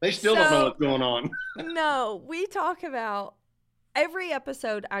 They still don't know what's going on. No, we talk about every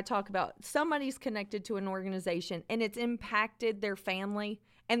episode. I talk about somebody's connected to an organization, and it's impacted their family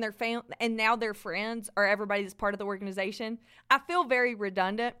and and now their friends, or everybody that's part of the organization. I feel very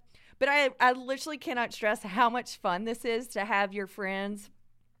redundant. But I literally cannot stress how much fun this is to have your friends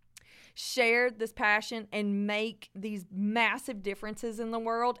share this passion and make these massive differences in the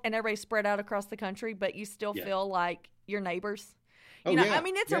world, and everybody spread out across the country, but you still feel like your neighbors. I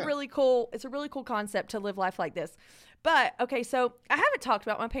mean, it's a really cool concept to live life like this. But okay, so I haven't talked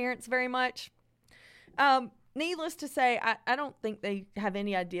about my parents very much. Needless to say, I don't think they have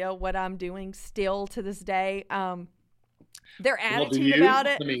any idea what I'm doing still to this day. Their attitude about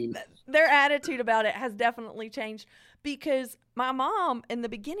it has definitely changed, because my mom in the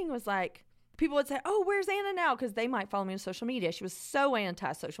beginning was like, people would say, oh, where's Anna now? Because they might follow me on social media. She was so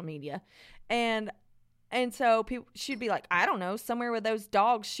anti-social media. And so she'd be like, I don't know, somewhere with those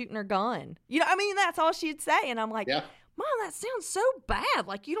dogs shooting her gun. That's all she'd say. And I'm like, Mom, that sounds so bad.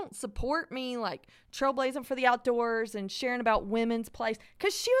 Like, you don't support me, like, trailblazing for the outdoors and sharing about women's place.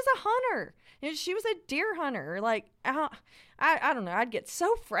 Because she was a hunter. She was a deer hunter. Like, I don't know. I'd get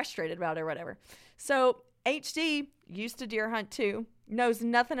so frustrated about it or whatever. So HD used to deer hunt too. Knows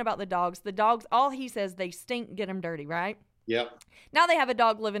nothing about the dogs. The dogs, all he says, they stink, get them dirty, right? Yep. Now they have a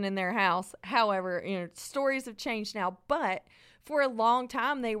dog living in their house. However, stories have changed now. But for a long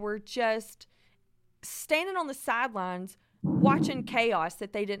time, they were just standing on the sidelines watching chaos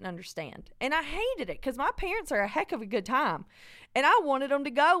that they didn't understand. And I hated it because my parents are a heck of a good time. And I wanted them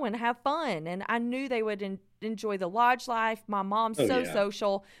to go and have fun. And I knew they would enjoy the lodge life. My mom's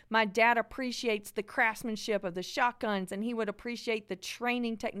social. My dad appreciates the craftsmanship of the shotguns, and he would appreciate the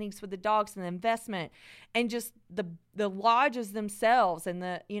training techniques with the dogs and the investment and just the lodges themselves and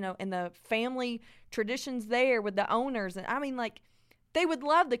and the family traditions there with the owners. And I mean, like, they would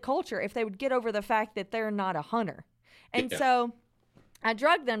love the culture if they would get over the fact that they're not a hunter. And so I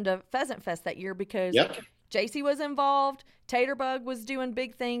drugged them to Pheasant Fest that year because JC was involved. Taterbug was doing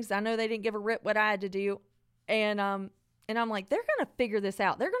big things. I know they didn't give a rip what I had to do. And I'm like, they're going to figure this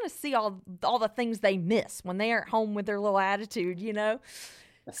out. They're going to see all the things they miss when they are at home with their little attitude,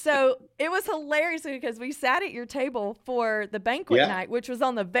 So it was hilarious because we sat at your table for the banquet night, which was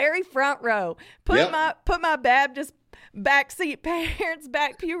on the very front row. Put my Baptist backseat parents,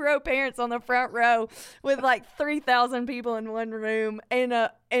 back pew row parents on the front row with like 3,000 people in one room,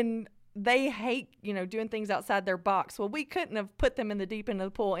 and they hate doing things outside their box. Well, we couldn't have put them in the deep end of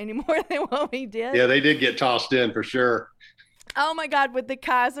the pool any more than what we did. Yeah, they did get tossed in for sure. Oh my God, with the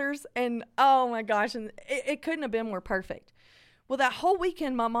Kaisers, and oh my gosh, and it couldn't have been more perfect. Well, that whole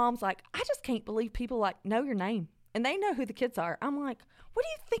weekend, my mom's like, I just can't believe people like know your name and they know who the kids are. I'm like, what do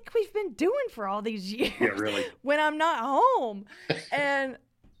you think we've been doing for all these years? Yeah, really. When I'm not home. And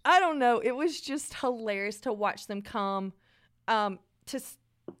I don't know. It was just hilarious to watch them come to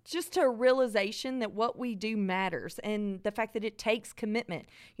a realization that what we do matters and the fact that it takes commitment.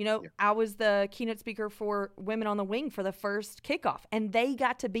 I was the keynote speaker for Women on the Wing for the first kickoff, and they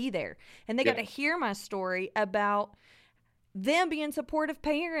got to be there. And they got to hear my story about them being supportive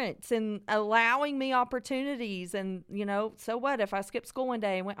parents and allowing me opportunities. And, so what if I skipped school one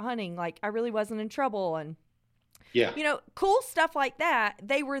day and went hunting? Like, I really wasn't in trouble. And, cool stuff like that.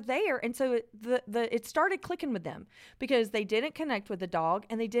 They were there. And so it started clicking with them because they didn't connect with the dog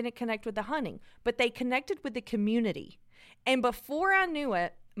and they didn't connect with the hunting, but they connected with the community. And before I knew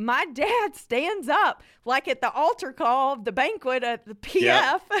it, my dad stands up like at the altar call of the banquet at the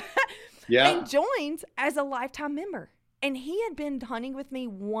PF and joins as a lifetime member. And he had been hunting with me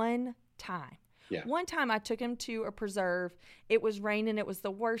one time. Yeah. One time I took him to a preserve. It was raining. It was the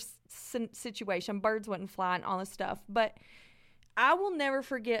worst situation. Birds wouldn't fly and all this stuff. But I will never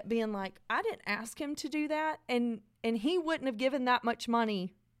forget being like, I didn't ask him to do that. And he wouldn't have given that much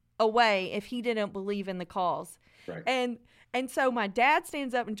money away if he didn't believe in the cause. Right. And so my dad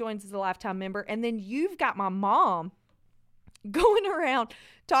stands up and joins as a lifetime member. And then you've got my mom going around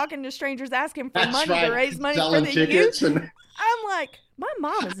talking to strangers, asking for money to raise money for the youth. I'm like, my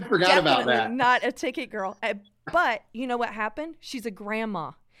mom is definitely not a ticket girl. But you know what happened? She's a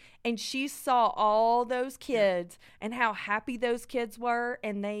grandma. And she saw all those kids and how happy those kids were.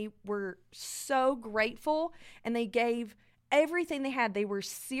 And they were so grateful. And they gave everything they had. They were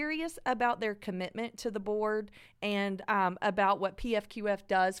serious about their commitment to the board and about what PFQF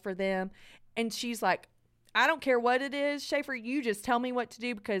does for them. And she's like, I don't care what it is, Shafer, you just tell me what to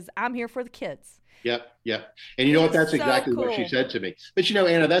do because I'm here for the kids. Yep. And you know what? That's exactly what she said to me. But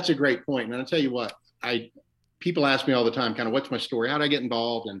Anna, that's a great point. And I'll tell you what, people ask me all the time, kind of, what's my story? How did I get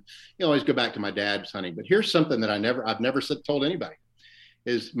involved? And always go back to my dad's hunting. But here's something that I've never told anybody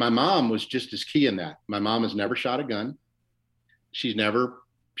is my mom was just as key in that. My mom has never shot a gun. She's never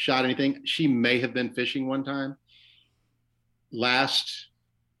shot anything. She may have been fishing one time. Last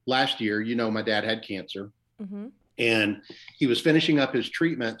year, my dad had cancer. Mm-hmm. And he was finishing up his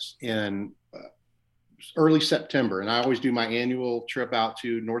treatments in early September. And I always do my annual trip out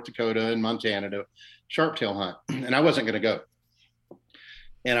to North Dakota and Montana to sharptail hunt. And I wasn't going to go.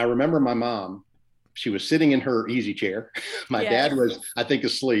 And I remember my mom, she was sitting in her easy chair. My dad was, I think,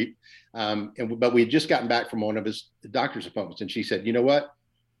 asleep. But we had just gotten back from one of his doctor's appointments. And she said, you know what?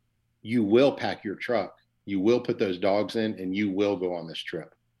 You will pack your truck. You will put those dogs in and you will go on this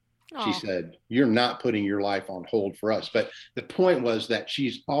trip. Aww. She said, you're not putting your life on hold for us. But the point was that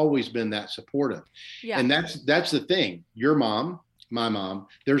she's always been that supportive. Yeah. And that's the thing. Your mom, my mom,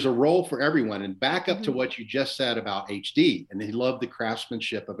 there's a role for everyone. And back up to what you just said about HD, and he loved the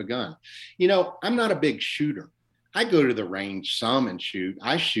craftsmanship of a gun. I'm not a big shooter. I go to the range some and shoot.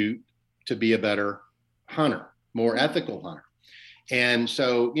 I shoot to be a better hunter. more ethical hunter. And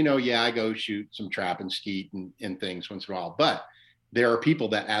so, you know, yeah, I go shoot some trap and skeet and things once in a while, but there are people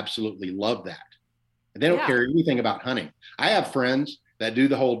that absolutely love that. And they don't care anything about hunting. I have friends that do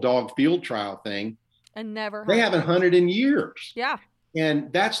the whole dog field trial thing and never they haven't hunted in years. Yeah.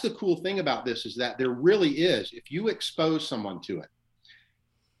 And that's the cool thing about this is that there really is, if you expose someone to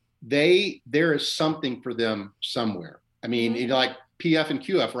it, there is something for them somewhere. I mean, you know, like PF and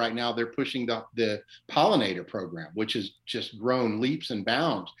QF right now, they're pushing the pollinator program, which has just grown leaps and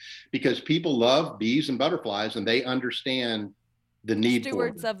bounds because people love bees and butterflies and they understand the need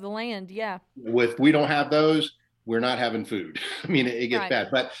stewards of the land. Yeah. If we don't have those, we're not having food. I mean, it gets bad,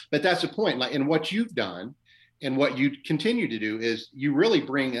 but that's the point. Like, and what you've done and what you continue to do is you really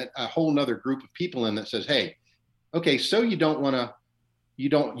bring a whole nother group of people in that says, hey, okay, so you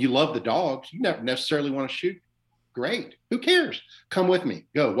love the dogs. You never necessarily want to shoot. Great. Who cares? Come with me.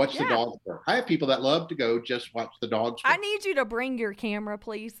 Go watch the dogs. I have people that love to go just watch the dogs. I need you to bring your camera,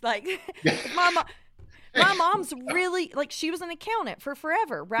 please. Like my mom's really, like, she was an accountant for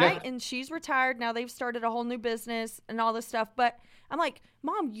forever, right? Yeah. And she's retired. Now they've started a whole new business and all this stuff. But I'm like,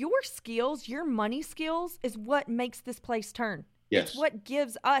 Mom, your skills, your money skills is what makes this place turn. Yes. It's what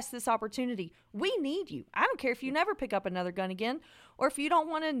gives us this opportunity. We need you. I don't care if you never pick up another gun again or if you don't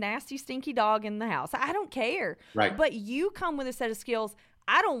want a nasty, stinky dog in the house. I don't care. Right. But you come with a set of skills.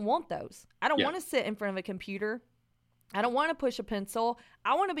 I don't want those. I don't want to sit in front of a computer. I don't want to push a pencil.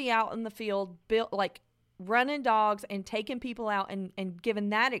 I want to be out in the field, running dogs and taking people out and giving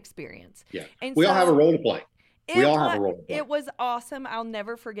that experience. Yeah. And we all have a role to play. It was awesome. I'll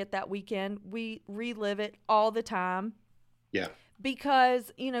never forget that weekend. We relive it all the time. Yeah.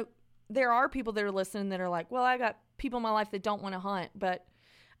 Because, you know, there are people that are listening that are like, well, I got people in my life that don't want to hunt. But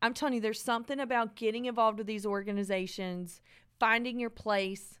I'm telling you, there's something about getting involved with these organizations, finding your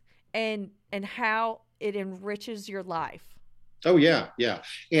place, and how it enriches your life. Oh, yeah, yeah.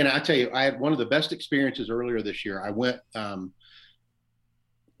 And I tell you, I had one of the best experiences earlier this year. I went,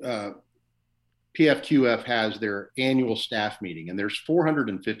 PFQF has their annual staff meeting, and there's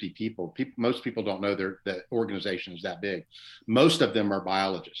 450 people. Most people don't know the organization is that big. Most of them are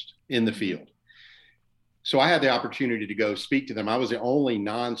biologists in the field. So I had the opportunity to go speak to them. I was the only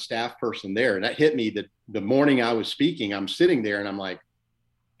non-staff person there. And that hit me the morning I was speaking. I'm sitting there and I'm like,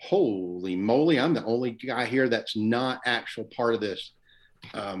 holy moly, I'm the only guy here that's not actual part of this,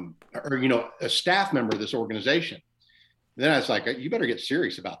 or, you know, a staff member of this organization. And then I was like, you better get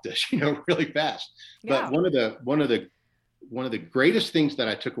serious about this, you know, really fast. Yeah. But one of the greatest things that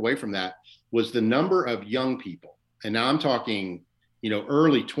I took away from that was the number of young people. And now I'm talking, you know,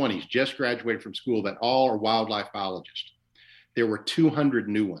 early 20s, just graduated from school, that all are wildlife biologists. There were 200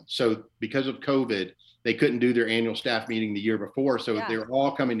 new ones. So because of COVID, they couldn't do their annual staff meeting the year before. So they were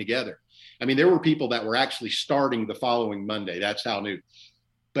all coming together. I mean, there were people that were actually starting the following Monday. That's how new.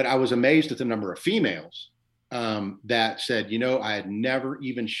 But I was amazed at the number of females that said, you know, I had never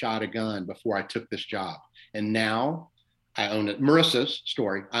even shot a gun before I took this job. And now I own it. Marissa's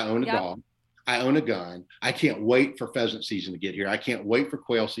story. I own a dog. I own a gun. I can't wait for pheasant season to get here. I can't wait for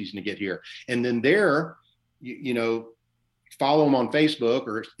quail season to get here. And then you know, follow them on Facebook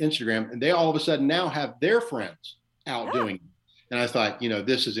or Instagram, and they all of a sudden now have their friends out doing it. And I thought, you know,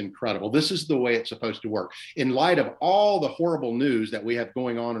 this is incredible. This is the way it's supposed to work. In light of all the horrible news that we have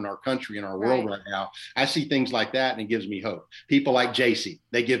going on in our country and our world right now, I see things like that and it gives me hope. People like JC,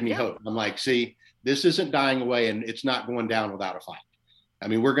 they give me hope. I'm like, see, this isn't dying away and it's not going down without a fight. I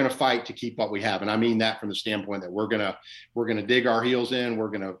mean, we're going to fight to keep what we have. And I mean that from the standpoint that we're going to dig our heels in. We're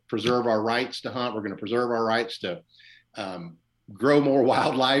going to preserve our rights to hunt. We're going to preserve our rights to grow more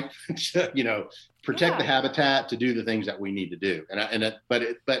wildlife, you know, protect the habitat, to do the things that we need to do.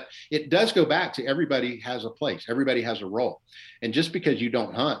 But it does go back to everybody has a place. Everybody has a role. And just because you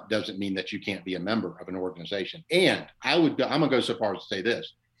don't hunt doesn't mean that you can't be a member of an organization. And I'm going to go so far as to say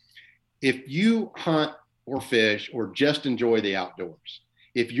this. If you hunt or fish or just enjoy the outdoors,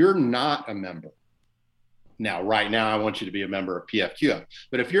 if you're not a member, now, right now, I want you to be a member of PFQF.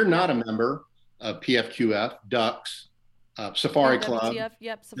 But if you're not a member of PFQF, Ducks, Safari Club,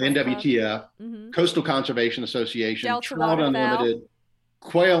 NWTF, Coastal Conservation Association, Delta Trout Unlimited,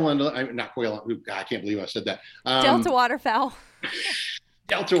 Quail, not Quail, I can't believe I said that. Delta Waterfowl.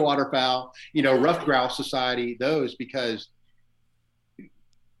 Delta Waterfowl, you know, Ruffed Grouse Society, those, because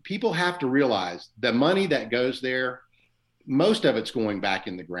people have to realize the money that goes there, most of it's going back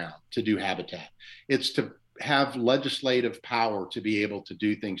in the ground to do habitat. It's to have legislative power to be able to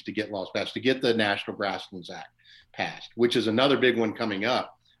do things, to get laws passed, to get the National Grasslands Act passed, which is another big one coming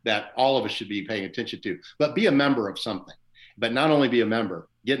up that all of us should be paying attention to. But be a member of something. But not only be a member,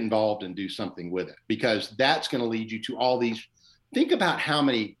 get involved and do something with it, because that's going to lead you to all these. Think about how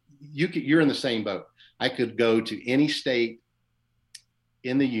many you're in the same boat. I could go to any state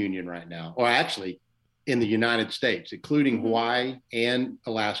in the union right now, or actually in the United States, including Hawaii and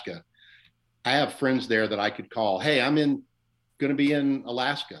Alaska. I have friends there that I could call. Hey, I'm going to be in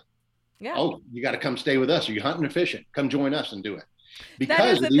Alaska. Yeah. Oh, you got to come stay with us. Are you hunting or fishing? Come join us and do it. Because that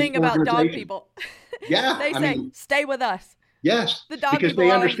is the thing about dog people. Yeah. They say, stay with us. Yes. The dog because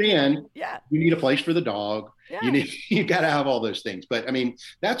they understand you need a place for the dog. Yeah. You got to have all those things. But I mean,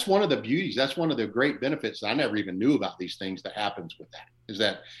 that's one of the beauties. That's one of the great benefits. I never even knew about these things that happens with that, is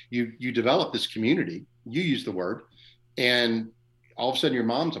that you develop this community. You use the word, and all of a sudden your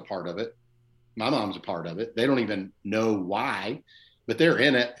mom's a part of it. My mom's a part of it. They don't even know why, but they're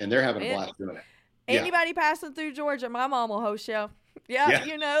in it and they're having a blast doing it. Anybody passing through Georgia, my mom will host you. Yeah.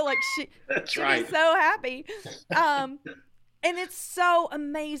 Like That's she's right. so happy. And it's so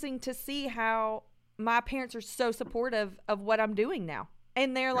amazing to see how my parents are so supportive of what I'm doing now.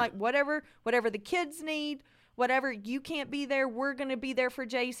 And they're like, whatever the kids need, whatever, you can't be there, we're going to be there for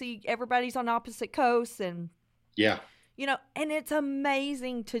JC. Everybody's on opposite coasts. And and it's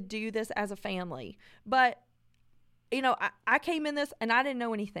amazing to do this as a family. But, I came in this and I didn't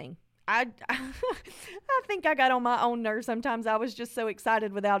know anything. I think I got on my own nerves sometimes. I was just so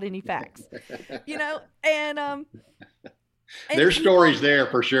excited without any facts, and there's stories there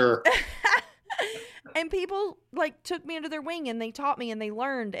for sure. And people took me under their wing and they taught me and they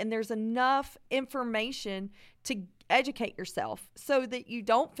learned, and there's enough information to educate yourself so that you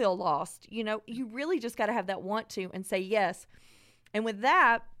don't feel lost. You really just got to have that want to and say yes. And with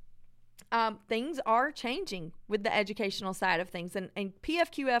that, things are changing with the educational side of things. And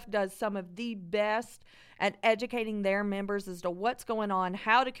PFQF does some of the best at educating their members as to what's going on,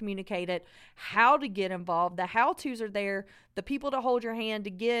 how to communicate it, how to get involved. The how-tos are there, the people to hold your hand to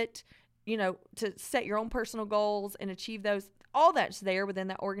get, to set your own personal goals and achieve those. All that's there within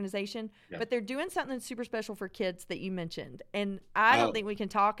that organization. Yeah. But they're doing something super special for kids that you mentioned. And I don't think we can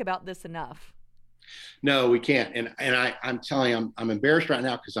talk about this enough. No, we can't. And I'm telling you, I'm embarrassed right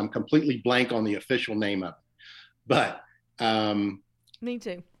now because I'm completely blank on the official name of it. But me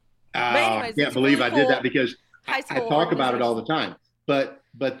too. I can't believe really I did that, because I talk about it all the time. But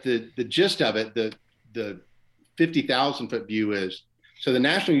the gist of it, the 50,000 foot view is, so the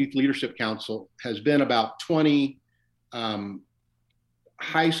National Youth Leadership Council has been about 20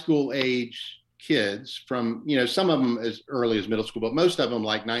 high school age kids from, some of them as early as middle school, but most of them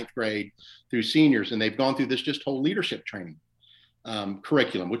like ninth grade through seniors. And they've gone through this just whole leadership training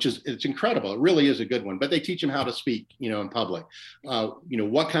curriculum, which it's incredible. It really is a good one, but they teach them how to speak, in public.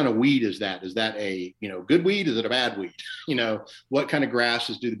 What kind of weed is that? Is that a, good weed? Is it a bad weed? What kind of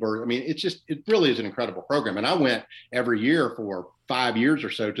grasses do the birds? I mean, it really is an incredible program. And I went every year for 5 years or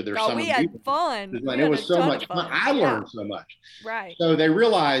so to their summer. We had fun. And it was so much fun. I learned so much. Right. So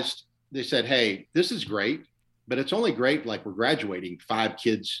they said, hey, this is great, but it's only great like we're graduating 5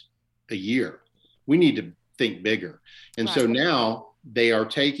 kids a year. We need to think bigger. And so now they are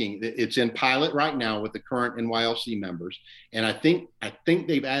it's in pilot right now with the current NYLC members. And I think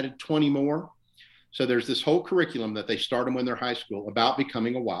they've added 20 more. So there's this whole curriculum that they start them when they're high school about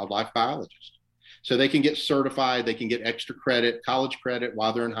becoming a wildlife biologist. So they can get certified, they can get extra credit, college credit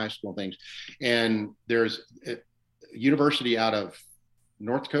while they're in high school and things. And there's a university out of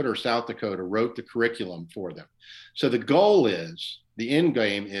North Dakota or South Dakota wrote the curriculum for them. So the goal is, the end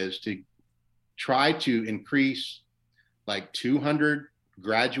game is to try to increase like 200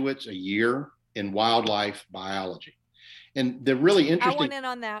 graduates a year in wildlife biology. And the really interesting— I want in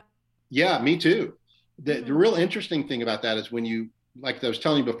on that. Yeah, me too. The real interesting thing about that is when you, like I was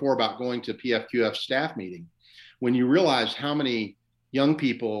telling you before about going to PFQF staff meeting, when you realize how many young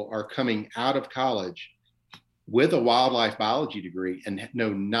people are coming out of college with a wildlife biology degree and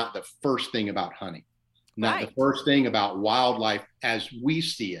know not the first thing about hunting, not the first thing about wildlife as we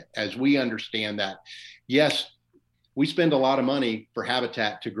see it, as we understand that. Yes, we spend a lot of money for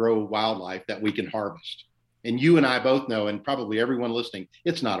habitat to grow wildlife that we can harvest. And you and I both know, and probably everyone listening,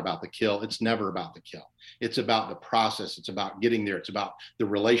 it's not about the kill. It's never about the kill. It's about the process. It's about getting there. It's about the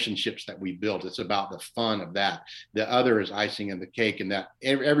relationships that we build. It's about the fun of that. The other is icing on the cake, and that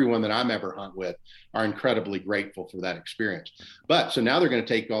everyone that I'm ever hunt with are incredibly grateful for that experience. But so now they're going to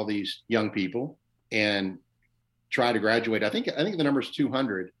take all these young people and try to graduate. I think the number is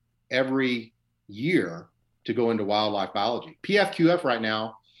 200 every year to go into wildlife biology. PFQF right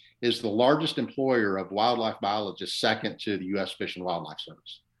now is the largest employer of wildlife biologists, second to the U.S. Fish and Wildlife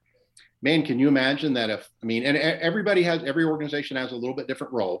Service. Man, can you imagine that and every organization has a little bit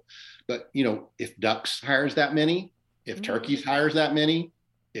different role, but if ducks hires that many, if turkeys hires that many,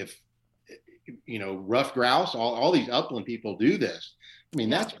 if rough grouse, all these upland people do this. I mean,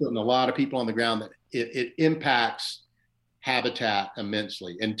 that's putting a lot of people on the ground that it impacts habitat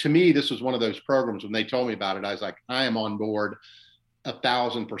immensely. And to me, this was one of those programs when they told me about it, I was like, I am on board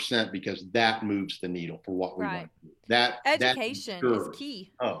 1,000% because that moves the needle for what we want to do. That education is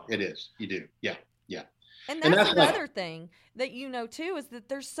key. Oh, it is. You do. Yeah. Yeah. And that's another thing that too, is that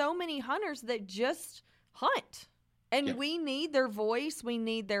there's so many hunters that just hunt. And we need their voice. We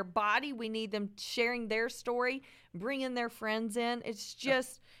need their body. We need them sharing their story, bringing their friends in. It's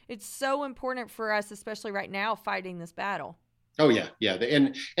just, it's so important for us, especially right now, fighting this battle. Oh yeah. Yeah.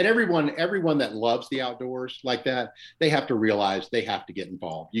 And everyone that loves the outdoors like that, they have to realize they have to get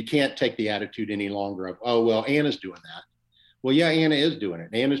involved. You can't take the attitude any longer of, oh, well, Anna's doing that. Well, yeah, Anna is doing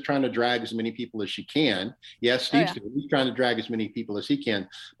it. Anna's trying to drag as many people as she can. Yes, Steve's doing it. He's trying to drag as many people as he can.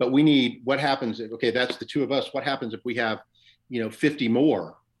 But what happens, okay, that's the two of us. What happens if we have, 50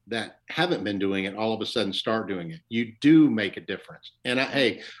 more that haven't been doing it, all of a sudden start doing it? You do make a difference. And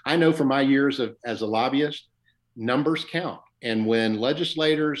I know from my years as a lobbyist, numbers count. And when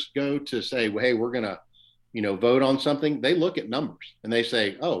legislators go to say, well, hey, we're going to, vote on something, they look at numbers and they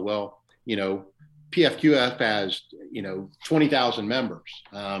say, oh, well, PFQF has, 20,000 members.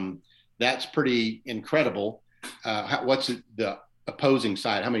 That's pretty incredible. What's the opposing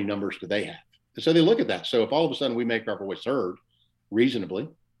side? How many numbers do they have? So they look at that. So if all of a sudden we make our voice heard reasonably,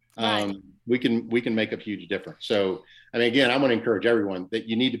 we can make a huge difference. So, again, I want to encourage everyone that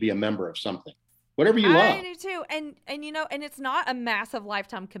you need to be a member of something. Whatever you love. I do too. And it's not a massive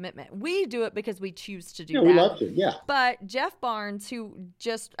lifetime commitment. We do it because we choose to do that. We love to, yeah. But Jeff Barnes, who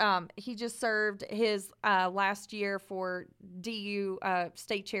just served his last year for DU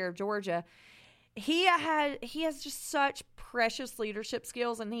state chair of Georgia, he has just such precious leadership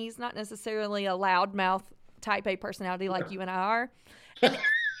skills, and he's not necessarily a loudmouth type A personality like you and I are.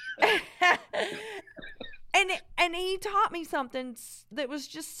 And he taught me something that was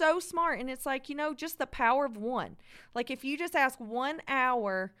just so smart. And it's like, just the power of one. Like if you just ask 1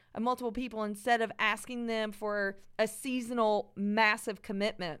 hour of multiple people instead of asking them for a seasonal massive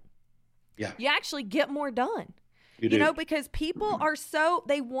commitment, you actually get more done. Because people are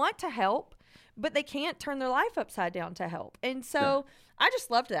they want to help, but they can't turn their life upside down to help. And so I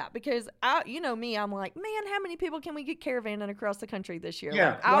just loved that because me, I'm like, man, how many people can we get caravanning across the country this year?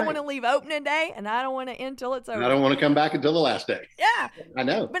 Yeah, I want to leave opening day and I don't want to end till it's over. And I don't want to come back until the last day. Yeah. I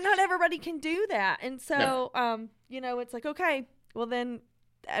know. But not everybody can do that. And so, it's like, okay, well then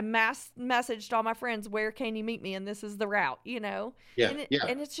I messaged all my friends, where can you meet me? And this is the route, Yeah.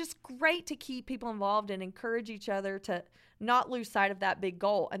 And it's just great to keep people involved and encourage each other to not lose sight of that big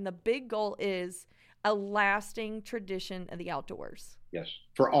goal. And the big goal is a lasting tradition of the outdoors. Yes,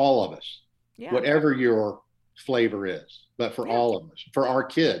 for all of us, whatever your flavor is, but for all of us, for our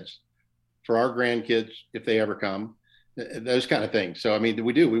kids, for our grandkids, if they ever come, those kind of things. So, we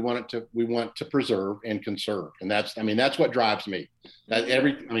want to preserve and conserve. And that's what drives me. I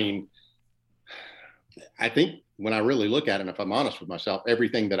think when I really look at it, and if I'm honest with myself,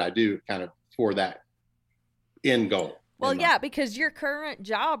 everything that I do kind of for that end goal. Well, yeah, because your current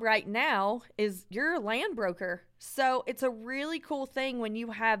job right now is you're a land broker. So it's a really cool thing when you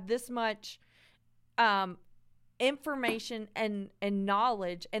have this much information and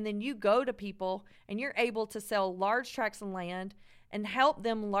knowledge, and then you go to people and you're able to sell large tracts of land and help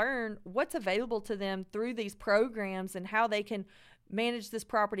them learn what's available to them through these programs and how they can manage this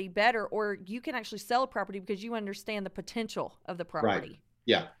property better, or you can actually sell a property because you understand the potential of the property. Right.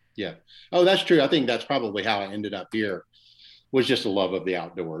 Yeah. Yeah. Oh, that's true. I think that's probably how I ended up here, was just a love of the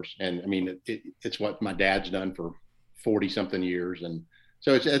outdoors. And it's what my dad's done for 40 something years. And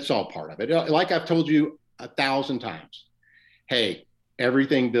so it's all part of it. Like I've told you 1,000 times, hey,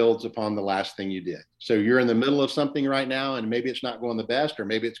 everything builds upon the last thing you did. So you're in the middle of something right now, and maybe it's not going the best, or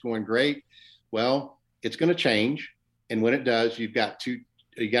maybe it's going great. Well, it's going to change. And when it does, you got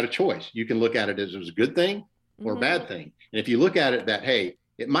a choice. You can look at it as a good thing or a bad thing. And if you look at it that, hey,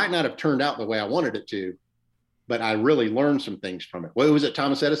 it might not have turned out the way I wanted it to, but I really learned some things from it. What was it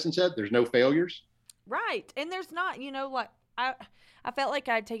Thomas Edison said? There's no failures. Right. And there's not, I felt like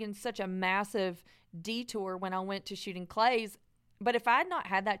I'd taken such a massive detour when I went to shooting clays. But if I had not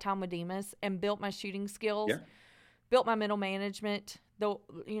had that time with Demas and built my shooting skills, built my mental management, to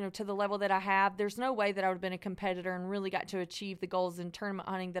the level that I have, there's no way that I would have been a competitor and really got to achieve the goals in tournament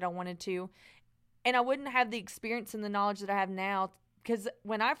hunting that I wanted to. And I wouldn't have the experience and the knowledge that I have now. Because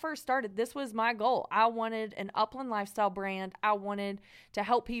when I first started, this was my goal. I wanted an upland lifestyle brand. I wanted to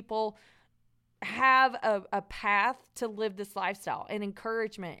help people have a path to live this lifestyle and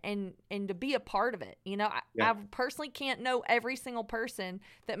encouragement and to be a part of it. You know, I personally can't know every single person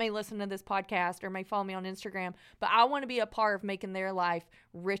that may listen to this podcast or may follow me on Instagram, but I want to be a part of making their life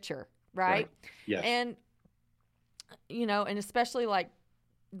richer. Right. Yes. And, you know, and especially like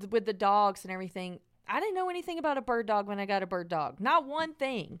with the dogs and everything, I didn't know anything about a bird dog when I got a bird dog. Not one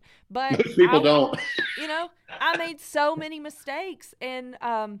thing. But most people don't. You know, I made so many mistakes, and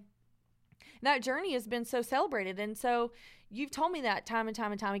that journey has been so celebrated. And so you've told me that time and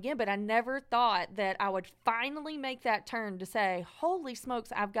time and time again, but I never thought that I would finally make that turn to say, holy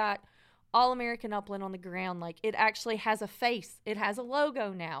smokes, I've got All American Upland on the ground. Like, it actually has a face. It has a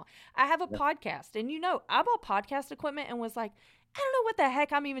logo now. I have a podcast. And, you know, I bought podcast equipment and was like, I don't know what the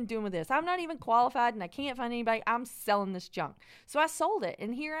heck I'm even doing with this. I'm not even qualified and I can't find anybody. I'm selling this junk. So I sold it.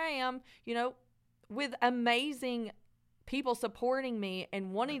 And here I am, you know, with amazing people supporting me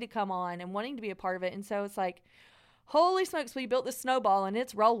and wanting to come on and wanting to be a part of it. And so it's like, holy smokes, we built this snowball and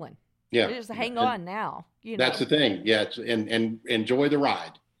it's rolling. Yeah. We just hang on now. You know? That's the thing. Yeah. And enjoy the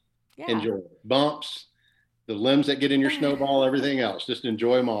ride. Yeah. Enjoy bumps, the limbs that get in your snowball, everything else. Just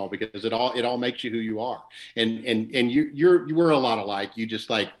enjoy them all, because it all makes you who you are. And you were a lot alike. You just,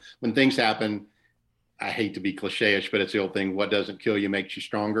 like, when things happen, I hate to be cliche-ish, but it's the old thing: what doesn't kill you makes you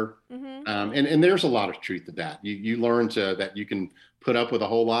stronger. Mm-hmm. And there's a lot of truth to that. You learn that you can put up with a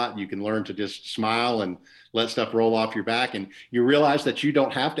whole lot. You can learn to just smile and let stuff roll off your back. And you realize that you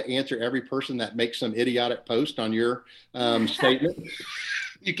don't have to answer every person that makes some idiotic post on your statement.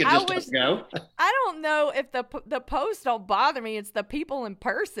 You can just let go. I don't know if the posts don't bother me. It's the people in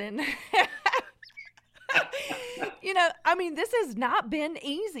person. You know, I mean, this has not been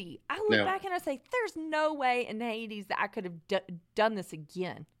easy. I look back and I say, there's no way in Hades that I could have done this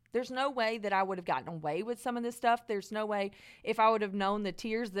again. There's no way that I would have gotten away with some of this stuff. There's no way, if I would have known the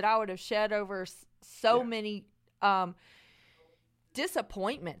tears that I would have shed over so many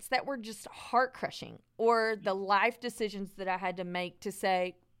disappointments that were just heart crushing, or the life decisions that I had to make to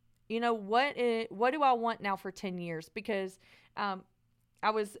say, you know, what do I want now for 10 years? Because I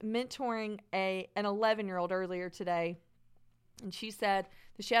was mentoring an 11-year-old earlier today, and she said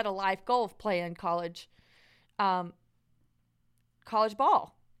that she had a life goal of playing college ball.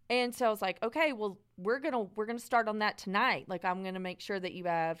 And so I was like, okay, well, we're gonna start on that tonight. Like, I'm gonna make sure that you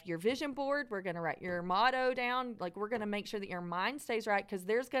have your vision board. We're gonna write your motto down. Like, we're gonna make sure that your mind stays right, because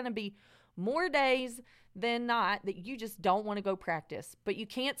there's gonna be more days than not that you just don't want to go practice. But you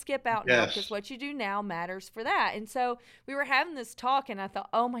can't skip out now, because what you do now matters for that. And so we were having this talk, and I thought,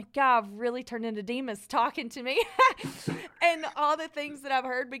 oh my God, I've really turned into Demas talking to me. And all the things that I've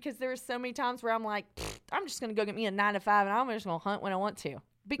heard, because there were so many times where I'm like, I'm just gonna go get me a 9 to 5 and I'm just gonna hunt when I want to.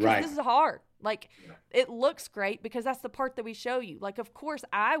 Because this is hard. Like, it looks great because that's the part that we show you. Like, of course,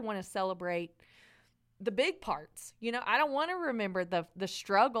 I want to celebrate the big parts. You know, I don't want to remember the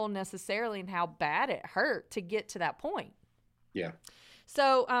struggle necessarily and how bad it hurt to get to that point. Yeah.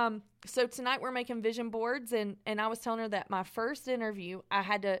 So, so tonight we're making vision boards, and I was telling her that my first interview, I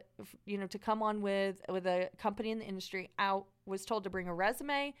had to, you know, to come on with a company in the industry, I was told to bring a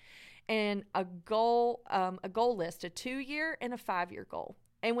resume and a goal list, a 2-year and a 5-year goal.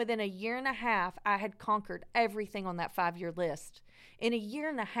 And within a year and a half, I had conquered everything on that 5-year list in a year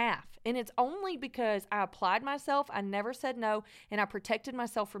and a half. And it's only because I applied myself, I never said no, and I protected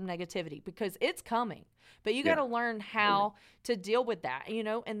myself from negativity, because it's coming. But you got to learn how to deal with that, you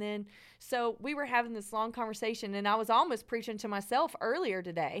know? And then, so we were having this long conversation, and I was almost preaching to myself earlier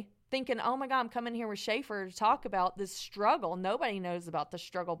today, thinking, oh my God, I'm coming here with Shafer to talk about this struggle. Nobody knows about the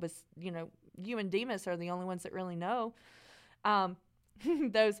struggle, but, you know, you and Demas are the only ones that really know.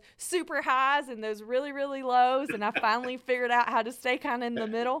 Those super highs and those really, really lows. And I finally figured out how to stay kind of in the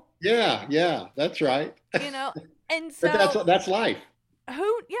middle. Yeah, that's right. You know, and so but that's life.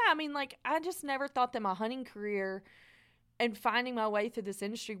 I mean, like, I just never thought that my hunting career and finding my way through this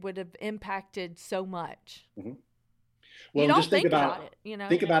industry would have impacted so much. Mm-hmm. Well, you don't just think about it, you know.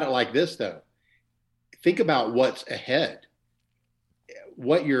 Think about it like this, though. Think about what's ahead,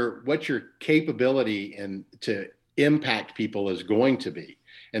 what your capability and to impact people is going to be.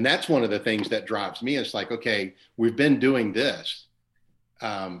 And that's one of the things that drives me. It's like, okay, we've been doing this,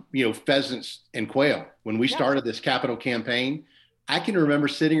 you know, pheasants and quail. When we started this capital campaign, I can remember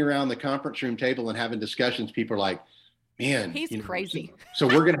sitting around the conference room table and having discussions. People are like, man, he's crazy. So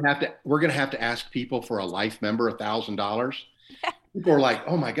we're going to have to ask people for a life member $1,000. People are like,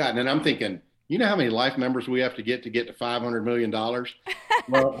 oh my God. And then I'm thinking, you know how many life members we have to get to $500 million?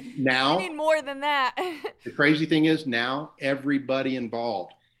 Well, now we need more than that. The crazy thing is, now everybody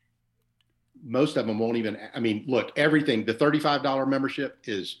involved, most of them won't even, I mean, look, everything, the $35 membership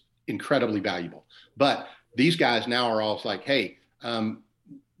is incredibly valuable. But these guys now are all like, hey,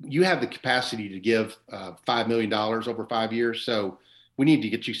 you have the capacity to give $5 million over 5 years. So we need to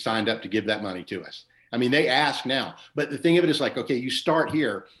get you signed up to give that money to us. I mean, they ask now, but the thing of it is like, okay, you start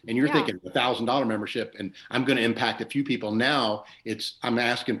here and you're thinking $1,000 membership and I'm going to impact a few people. Now I'm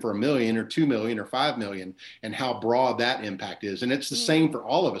asking for $1 million or $2 million or $5 million, and how broad that impact is. And it's the same for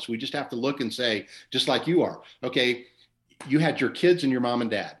all of us. We just have to look and say, just like you are, okay, you had your kids and your mom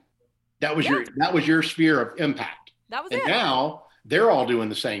and dad. That was your sphere of impact. That was it. And now they're all doing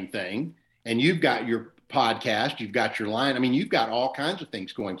the same thing. And you've got your podcast, you've got your line. I mean, you've got all kinds of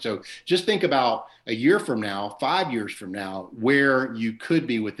things going. So just think about a year from now, 5 years from now, where you could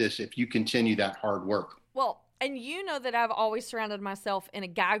be with this if you continue that hard work. Well, and you know that I've always surrounded myself in a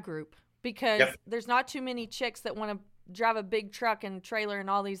guy group, because there's not too many chicks that want to drive a big truck and trailer and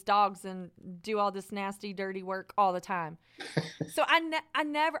all these dogs and do all this nasty, dirty work all the time. So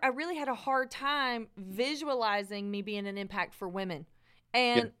I really had a hard time visualizing me being an impact for women.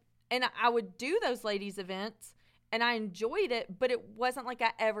 And I would do those ladies events and I enjoyed it, but it wasn't like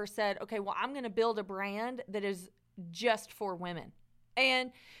I ever said, okay, well, I'm going to build a brand that is just for women.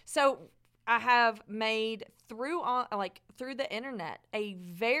 And so I have made through the internet a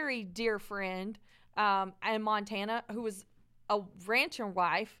very dear friend in Montana who was a rancher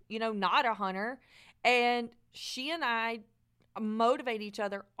wife, not a hunter. And she and I motivate each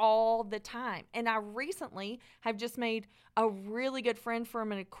other all the time. And I recently have just made a really good friend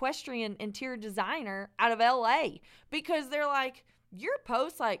from an equestrian interior designer out of LA, because they're like, your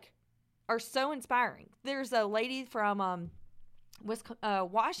posts are so inspiring. There's a lady from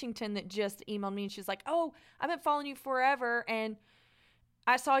Washington that just emailed me and she's like, oh, I've been following you forever and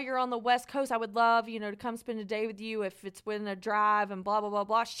I saw you're on the West Coast. I would love, to come spend a day with you if it's within a drive and blah, blah, blah,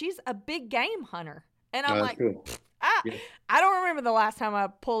 blah. She's a big game hunter. And I'm like, cool. I don't remember the last time I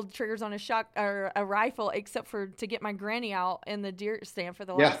pulled triggers on a shot or a rifle, except for to get my granny out in the deer stand for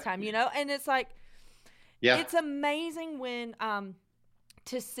the last time, and it's like, it's amazing when,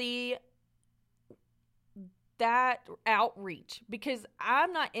 to see that outreach, because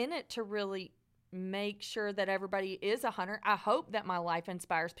I'm not in it to really make sure that everybody is a hunter. I hope that my life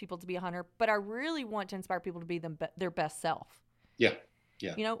inspires people to be a hunter, but I really want to inspire people to be their best self. Yeah.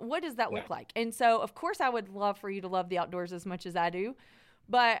 Yeah. What does that look like? And so, of course, I would love for you to love the outdoors as much as I do.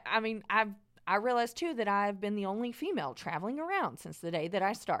 But, I mean, I realized, too, that I've been the only female traveling around since the day that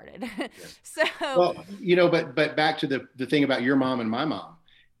I started. So, well, but back to the thing about your mom and my mom.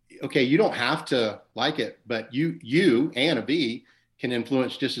 Okay, you don't have to like it, but you, Anna B, can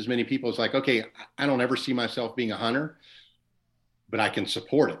influence just as many people. It's like, okay, I don't ever see myself being a hunter, but I can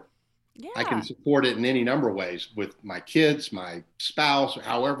support it. Yeah. I can support it in any number of ways with my kids, my spouse,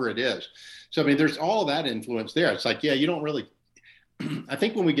 however it is. So, I mean, there's all that influence there. It's like, you don't really, I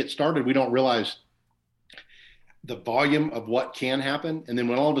think when we get started, we don't realize the volume of what can happen. And then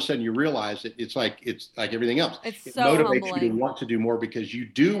when all of a sudden you realize it, it's like everything else. It motivates you to want to do more, because you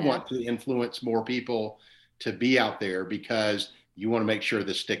do want to influence more people to be out there, because you want to make sure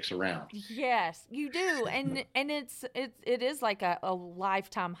this sticks around. Yes, you do. And it is like a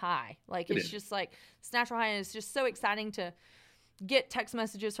lifetime high. Like it's just like it's natural high, and it's just so exciting to get text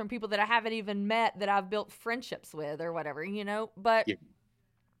messages from people that I haven't even met, that I've built friendships with or whatever, But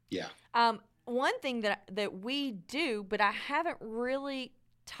one thing that we do, but I haven't really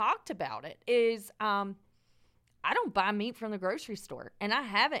talked about it, is I don't buy meat from the grocery store, and I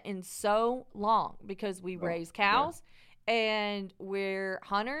haven't in so long, because we raise cows. Yeah. And we're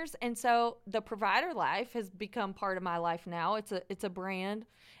hunters, and so the provider life has become part of my life now. It's a brand,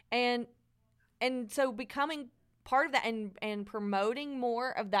 and so becoming part of that and promoting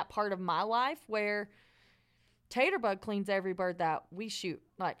more of that part of my life, where Taterbug cleans every bird that we shoot.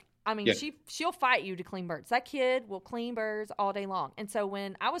 She'll fight you to clean birds. That kid will clean birds all day long. And so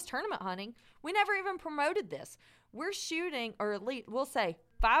when I was tournament hunting, we never even promoted this. We're shooting, or at least we'll say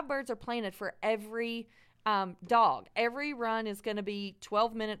 5 birds are planted for every dog. Every run is going to be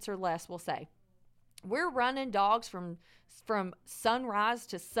 12 minutes or less, we'll say. We're running dogs from sunrise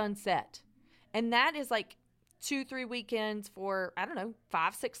to sunset. And that is like 2-3 weekends for,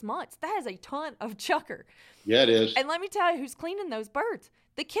 5-6 months. That is a ton of chucker. Yeah, it is. And let me tell you who's cleaning those birds.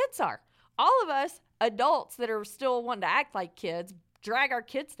 The kids are. All of us adults that are still wanting to act like kids drag our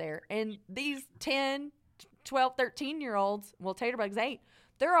kids there. And these 10, 12, 13-year-olds, well, Taterbug's 8,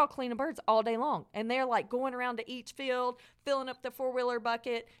 they're all cleaning birds all day long. And they're like going around to each field, filling up the 4-wheeler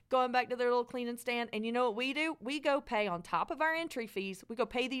bucket, going back to their little cleaning stand. And you know what we do? We go pay on top of our entry fees. We go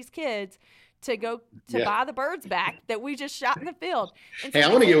pay these kids to go to buy the birds back that we just shot in the field. And hey, I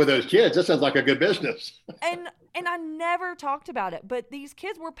want to get with those kids. That sounds like a good business. and I never talked about it, but these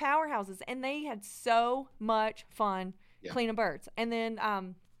kids were powerhouses, and they had so much fun cleaning birds. And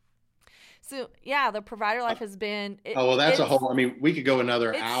then, so yeah, the provider life has been. That's a whole. I mean, we could go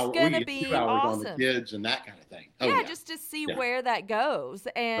another hour. It's gonna be 2 hours awesome. on the kids and that kind of thing. Just to see where that goes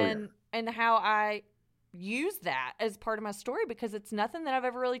and how I use that as part of my story, because it's nothing that I've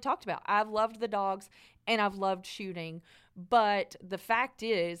ever really talked about. I've loved the dogs and I've loved shooting, but the fact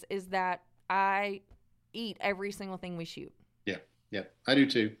is that I eat every single thing we shoot. Yeah, I do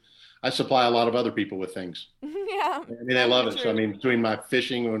too. I supply a lot of other people with things. I mean, they love it. So I mean, between my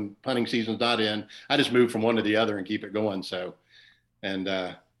fishing when hunting season's not in, I just move from one to the other and keep it going. So, and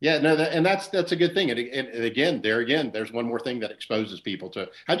that's a good thing. And again, there's one more thing that exposes people to,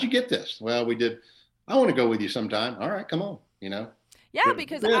 how'd you get this? Well, we did. I want to go with you sometime. All right, come on. Yeah,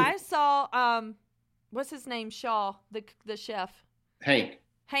 because I saw what's his name, Shaw, the chef,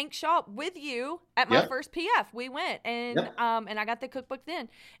 Hank Shaw, with you at my first PF. We went and I got the cookbook then,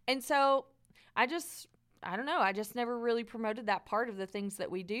 and so I don't know. I just never really promoted that part of the things that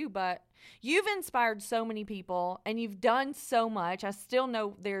we do. But you've inspired so many people, and you've done so much. I still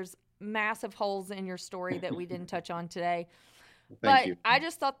know there's massive holes in your story that we didn't touch on today. But I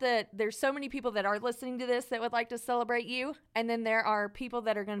just thought that there's so many people that are listening to this that would like to celebrate you. And then there are people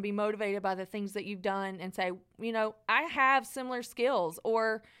that are going to be motivated by the things that you've done and say, I have similar skills,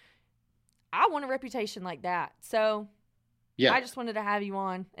 or I want a reputation like that. So I just wanted to have you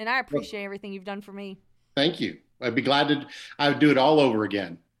on, and I appreciate everything you've done for me. Thank you. I'd be glad I would do it all over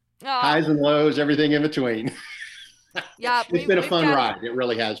again. Highs and lows, everything in between. Yeah, it's been a fun ride. It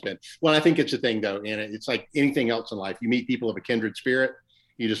really has been. Well, I think it's a thing though, and it's like anything else in life. You meet people of a kindred spirit.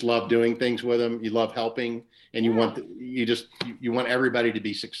 You just love doing things with them. You love helping, and you want everybody to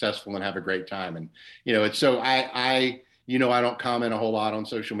be successful and have a great time. And it's so I don't comment a whole lot on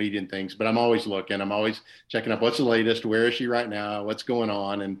social media and things, but I'm always looking. I'm always checking up what's the latest, where is she right now, what's going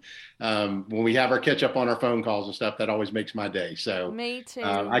on. And when we have our catch up on our phone calls and stuff, that always makes my day. So me too.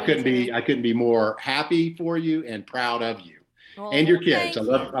 I couldn't be more happy for you and proud of you and your kids. I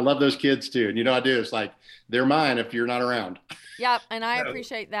love those kids too. And I do. It's like they're mine if you're not around. Yep, and I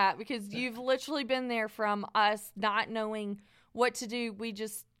appreciate that, because you've literally been there from us not knowing what to do. We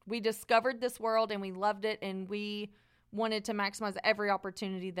discovered this world and we loved it, and we wanted to maximize every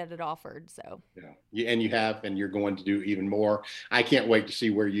opportunity that it offered. So and you have, and you're going to do even more. I can't wait to see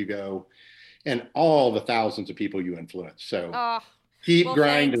where you go and all the thousands of people you influence. So keep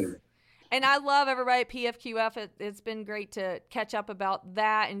grinding. Thanks. And I love everybody at PFQF. It's been great to catch up about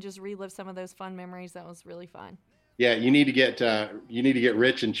that and just relive some of those fun memories. That was really fun. Yeah, you need to get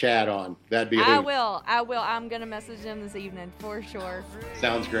Rich and Chad on. That'd be. I will. I'm gonna message them this evening for sure.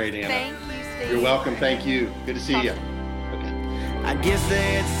 Sounds great, Anna. Thank you, Steve. You're welcome. Thank you. Good to see you. I guess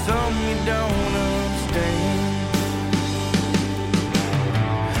that's something you don't understand.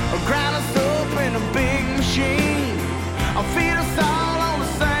 A grind of soap in a big machine. I'll feed us all on the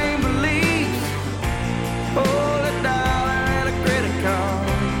same beliefs. Hold a dollar and a credit card.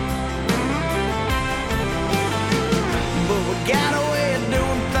 But we got a way of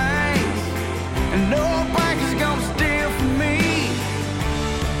doing things, and no bank is gonna steal from me.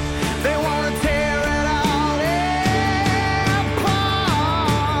 They wanna tear it all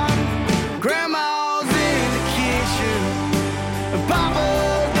apart. Grandma's in the kitchen, Papa